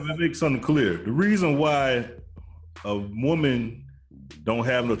I want to make something clear. The reason why a woman don't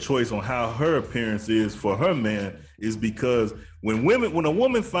have no choice on how her appearance is for her man is because when a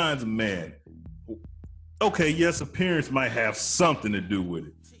woman finds a man, okay, yes, appearance might have something to do with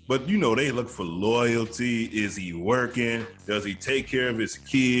it. But they look for loyalty. Is he working? Does he take care of his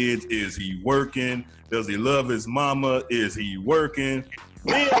kids? Is he working? Does he love his mama? Is he working?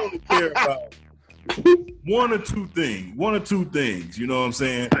 Men only care about one or two things. You know what I'm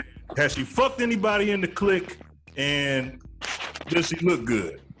saying? Has she fucked anybody in the clique? And does she look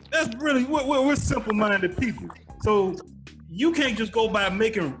good? That's really, we're simple-minded people. So you can't just go by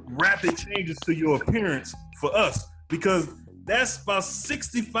making rapid changes to your appearance for us, because that's about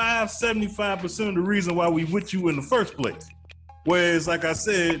 65, 75% of the reason why we with you in the first place. Whereas, like I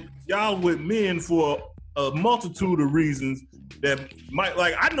said, y'all with men for a multitude of reasons that might,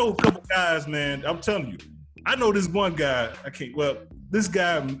 like, I know a couple guys, man, I'm telling you, I know this one guy, this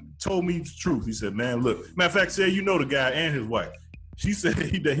guy told me the truth. He said, man, look, matter of fact, you know the guy and his wife. She said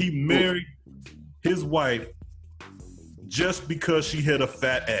that he married his wife just because she had a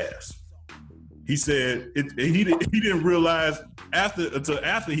fat ass. He said he didn't realize until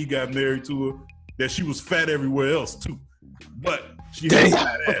after he got married to her that she was fat everywhere else too. But she had a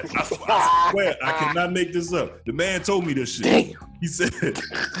fat ass. I swear, I cannot make this up. The man told me this shit. Damn. He said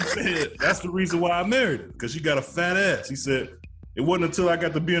that's the reason why I married her, because she got a fat ass. He said it wasn't until I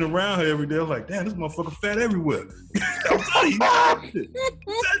got to being around her every day, I was like, damn, this motherfucker fat everywhere. I'm telling you,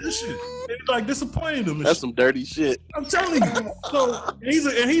 this shit. It's like disappointing him. That's some dirty shit. I'm telling you. So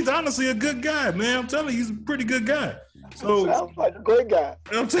he's honestly a good guy, man. I'm telling you, he's a pretty good guy. So sounds like a great guy.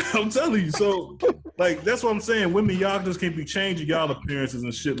 I'm telling you. So like that's what I'm saying. Women, y'all just can't be changing y'all appearances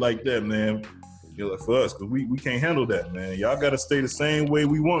and shit like that, man. You know, like for us, because we can't handle that, man. Y'all got to stay the same way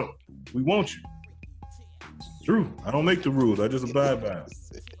we want. We want you. It's true. I don't make the rules. I just abide by them.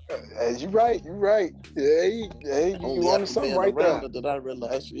 You're right. Yeah, you on something right there. That I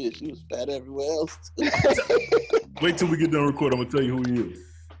realized she was fat everywhere else. Wait till we get done recording. I'm gonna tell you who he is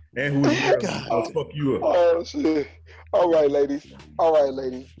and who he is. I'll fuck you up. Oh shit! All right, ladies.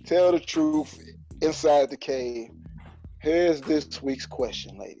 Tell the truth inside the cave. Here's this week's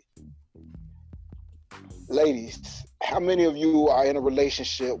question, ladies. Ladies, how many of you are in a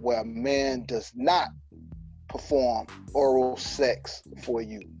relationship where a man does not perform oral sex for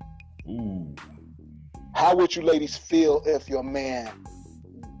you? Ooh. How would you ladies feel if your man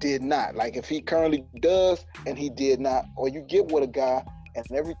did not? Like if he currently does and he did not, or you get with a guy and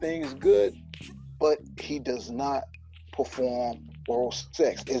everything is good, but he does not perform oral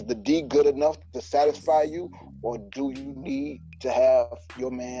sex. Is the D good enough to satisfy you, or do you need to have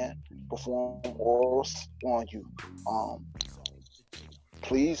your man perform oral on you?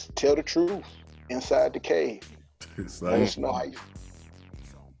 Please tell the truth inside the cave. Let us know how you.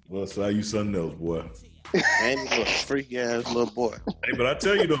 Well, so you something else, boy. Man, you a freaky ass little boy. Hey, but I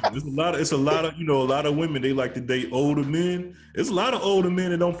tell you though, it's a lot of a lot of women, they like to date older men. There's a lot of older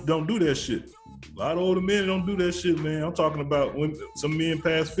men that don't do that shit. A lot of older men don't do that shit, man. I'm talking about some men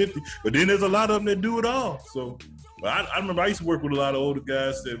past 50, but then there's a lot of them that do it all. So I remember I used to work with a lot of older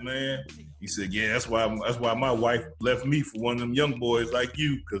guys that, man, he said, yeah, that's why my wife left me for one of them young boys like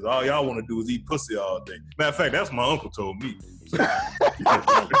you, because all y'all want to do is eat pussy all day. Matter of fact, that's my uncle told me.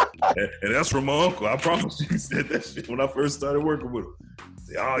 And that's from my uncle. I promise you, he said that shit when I first started working with him. He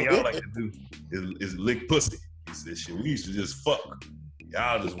said, all y'all like to do is lick pussy. He said, shit, we used to just fuck.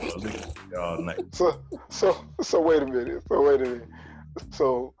 Y'all just want to lick pussy all night. So wait a minute.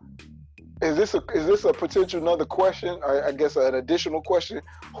 So is this a potential another question? I guess an additional question.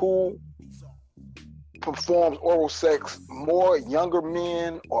 Who performs oral sex more, younger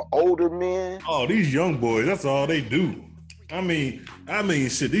men or older men? Oh, these young boys, that's all they do. I mean,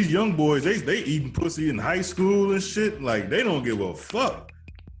 shit, these young boys, they eating pussy in high school and shit. Like, they don't give a fuck.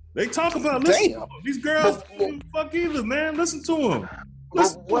 They talk about, listen to them. These girls don't give a fuck either, man. Listen to them.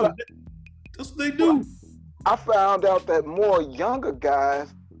 That's what they do. I found out that more younger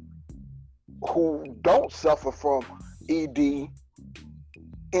guys who don't suffer from ED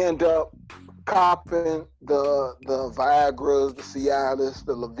end up copping the Viagras, the Cialis,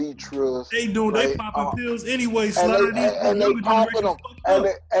 the Levitras. They popping pills anyway. And they popping them, and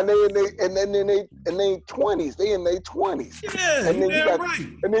they in their 20s. They in their 20s. Yeah, and then right.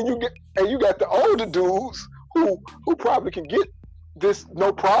 And then you got the older dudes who probably can get this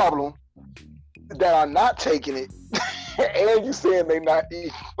no problem that are not taking it, and you saying they not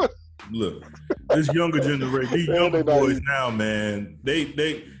eating. Look, this younger generation, these young boys now, man,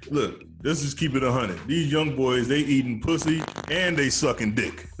 they look. Let's just keep it 100. These young boys, they eating pussy and they sucking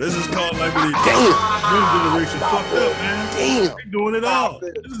dick. Let's just call it like it is. Young generation fucked up, man. Damn. They doing it all.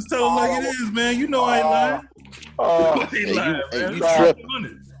 Let's just tell them like it is, man. You know I ain't lying. I ain't lying, man. You tripping.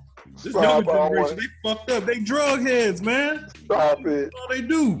 This younger generation, they fucked up. They drug heads, man. Stop it. That's all they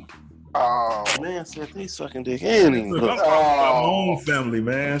do. Oh, man said they sucking dick. I'm talking about my own family,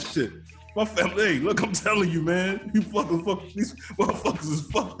 man. Shit. My family, hey, look, I'm telling you, man. These motherfuckers is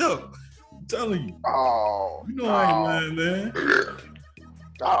fucked up. I'm telling you. Oh. You know I ain't lying, man.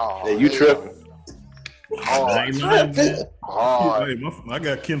 Oh. Yeah, you tripping. I ain't lying, man. I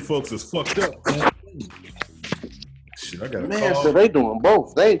got kin folks that's fucked up, man. Shit, I got man, so they doing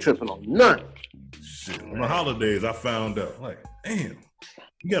both. They ain't tripping on nothing. Shit, on the holidays, I found out. Like, damn,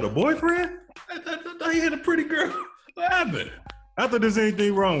 you got a boyfriend? I thought you had a pretty girl. What happened? I thought there's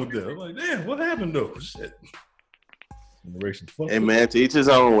anything wrong with that. I'm like, damn, what happened though? Shit. Hey man, to each his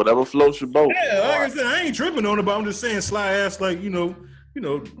own. Whatever floats your boat. Yeah, like I said, I ain't tripping on it, but I'm just saying, sly ass, like you know,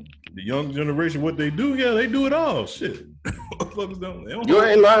 the young generation, what they do, yeah, they do it all. Shit. You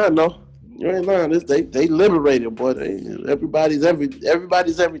ain't lying though. You ain't lying. They liberated, boy. Everybody's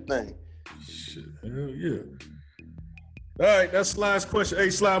everything. Shit, hell yeah. All right, that's Sly's question. Hey,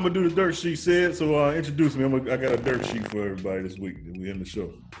 Sly, I'm gonna do the dirt sheet. Said so. Introduce me. I got a dirt sheet for everybody this week. We end the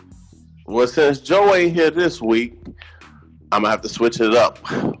show. Well, since Joe ain't here this week, I'm gonna have to switch it up.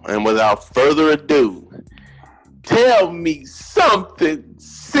 And without further ado, tell me something,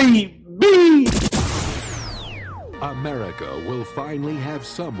 CB. America will finally have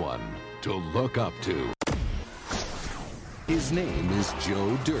someone to look up to. His name is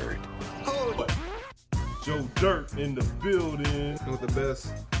Joe Dirt. Joe Dirt in the building. With the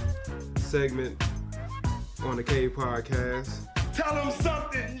best segment on the Cave Podcast. Tell him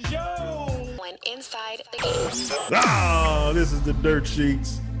something, Joe. When inside the game. This is the Dirt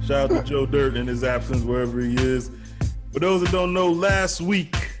Sheets. Shout out to Joe Dirt in his absence, wherever he is. For those that don't know, last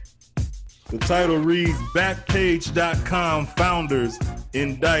week, the title reads, Backpage.com founders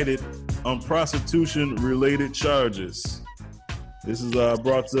indicted on prostitution-related charges. This is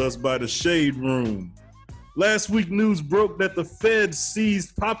brought to us by the Shade Room. Last week, news broke that the Feds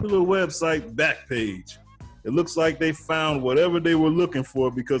seized popular website Backpage. It looks like they found whatever they were looking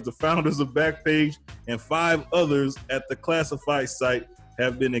for because the founders of Backpage and 5 others at the classified site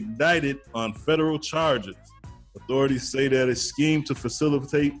have been indicted on federal charges. Authorities say that a scheme to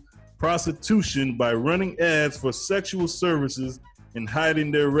facilitate prostitution by running ads for sexual services and hiding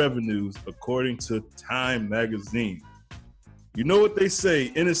their revenues, according to Time magazine. You know what they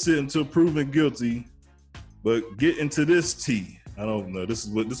say, innocent until proven guilty, but get into this tea. I don't know, this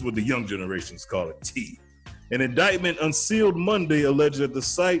is what the young generations call it, tea. An indictment unsealed Monday alleged that the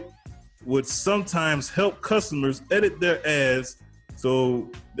site would sometimes help customers edit their ads so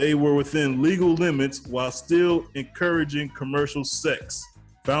they were within legal limits while still encouraging commercial sex.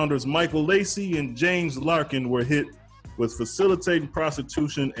 Founders Michael Lacey and James Larkin were hit with facilitating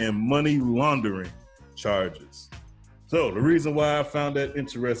prostitution and money laundering charges. So the reason why I found that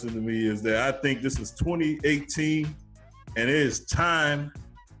interesting to me is that I think this is 2018 and it is time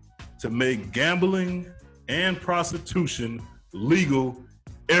to make gambling and prostitution legal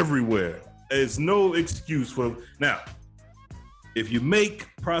everywhere. There's no excuse for now. If you make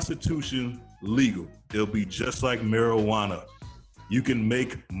prostitution legal, it'll be just like marijuana. You can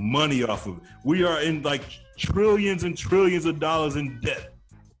make money off of it. We are in like trillions and trillions of dollars in debt.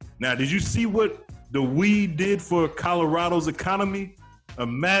 Now, did you see what the weed did for Colorado's economy?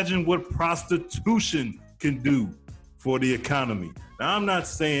 Imagine what prostitution can do for the economy. Now, I'm not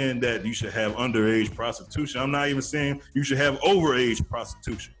saying that you should have underage prostitution. I'm not even saying you should have overage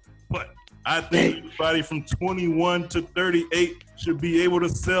prostitution. But I think everybody from 21 to 38 should be able to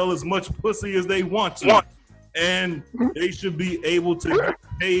sell as much pussy as they want to. And they should be able to get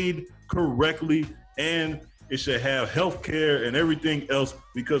paid correctly, and it should have health care and everything else,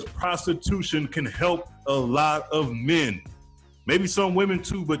 because prostitution can help a lot of men. Maybe some women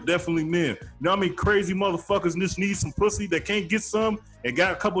too, but definitely men. You know how many crazy motherfuckers just need some pussy that can't get some and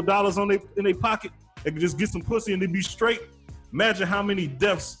got a couple dollars in their pocket? They can just get some pussy and they be straight. Imagine how many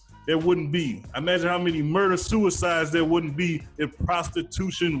deaths there wouldn't be. Imagine how many murder-suicides there wouldn't be if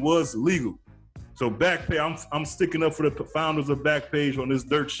prostitution was legal. So Backpage, I'm sticking up for the founders of Backpage on this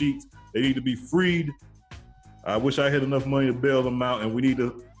dirt sheet. They need to be freed. I wish I had enough money to bail them out, and we need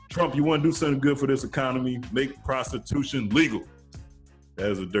to, Trump, you want to do something good for this economy, make prostitution legal. That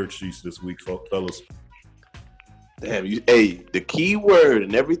is a dirt sheet this week, fellas. Damn, the key word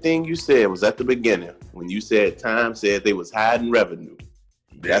and everything you said was at the beginning when you said Time said they was hiding revenue.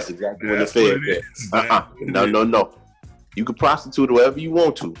 That's exactly what it said. No. You can prostitute wherever you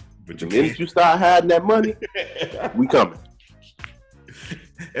want to. But the minute you start hiding that money, we coming.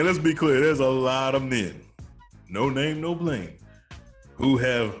 And let's be clear, there's a lot of men, no name, no blame, who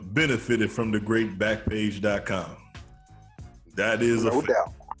have benefited from the great Backpage.com. That is a fact.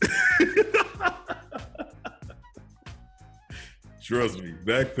 Trust me,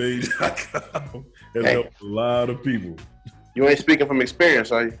 Backpage.com has helped a lot of people. You ain't speaking from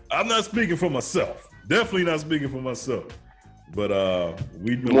experience, are you? I'm not speaking for myself. Definitely not speaking for myself. But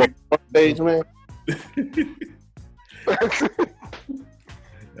we do more page, man.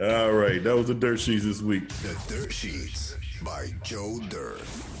 All right, that was the Dirt Sheets this week. The Dirt Sheets by Joe Dirt.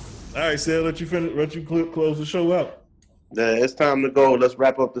 All right, Sal, let you close the show out. Yeah, it's time to go. Let's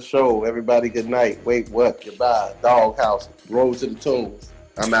wrap up the show. Everybody, good night. Wait, what? Goodbye. Doghouse. Roll to the tunes.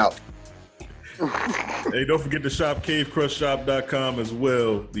 I'm out. Hey, don't forget to shop cavecrushshop.com as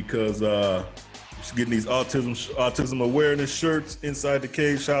well, because we're getting these autism awareness shirts inside the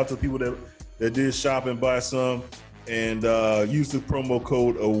cave. Shout out to people that did shop and buy some, and use the promo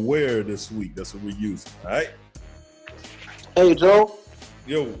code AWARE this week. That's what we're using. All right. Hey, Joe.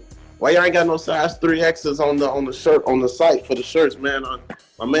 Yo. Why y'all ain't got no size 3Xs on the shirt on the site for the shirts, man?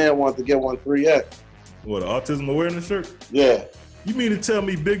 My man wanted to get one 3X. What, an autism awareness shirt? Yeah. You mean to tell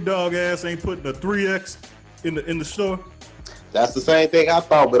me Big Dog ass ain't putting a 3X in the store? That's the same thing I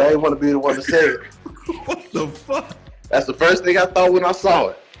thought, but I didn't want to be the one to say it. What the fuck? That's the first thing I thought when I saw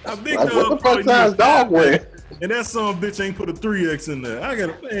it. Big like, Dog, what the fuck size dog wear? And that son of a bitch ain't put a 3X in there. I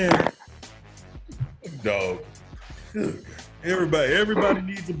got a man. Dog. Everybody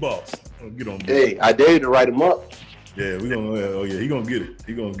needs a boss. Get on. Hey, I dare you to write him up. Yeah, we gonna. Oh yeah, he gonna get it.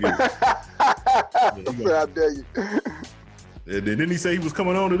 He gonna get it. I dare you. Yeah, didn't he say he was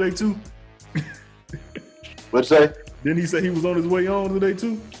coming on today too? What'd you say? Didn't he say he was on his way on today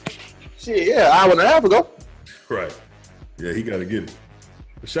too? Shit, yeah, an hour and a half ago. Right. Yeah, he gotta get it.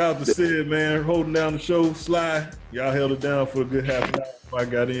 But shout out to Sid, man, holding down the show. Sly, y'all held it down for a good half an hour before I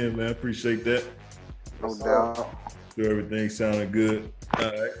got in, man. Appreciate that. No doubt. So everything sounded good. All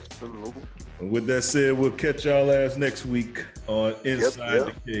right. And with that said, we'll catch y'all ass next week on Inside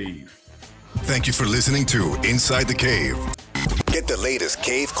the Cave. Thank you for listening to Inside the Cave. Get the latest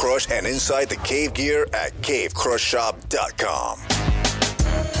Cave Crush and Inside the Cave gear at cavecrushshop.com.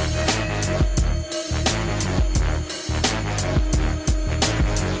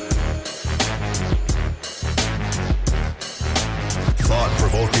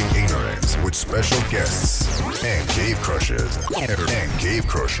 Thought-provoking ignorance with special guests and cave crushes.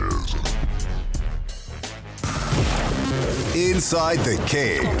 Inside the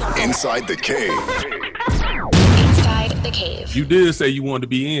Cave. Inside the Cave. Inside the Cave. You did say you wanted to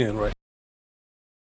be in, right?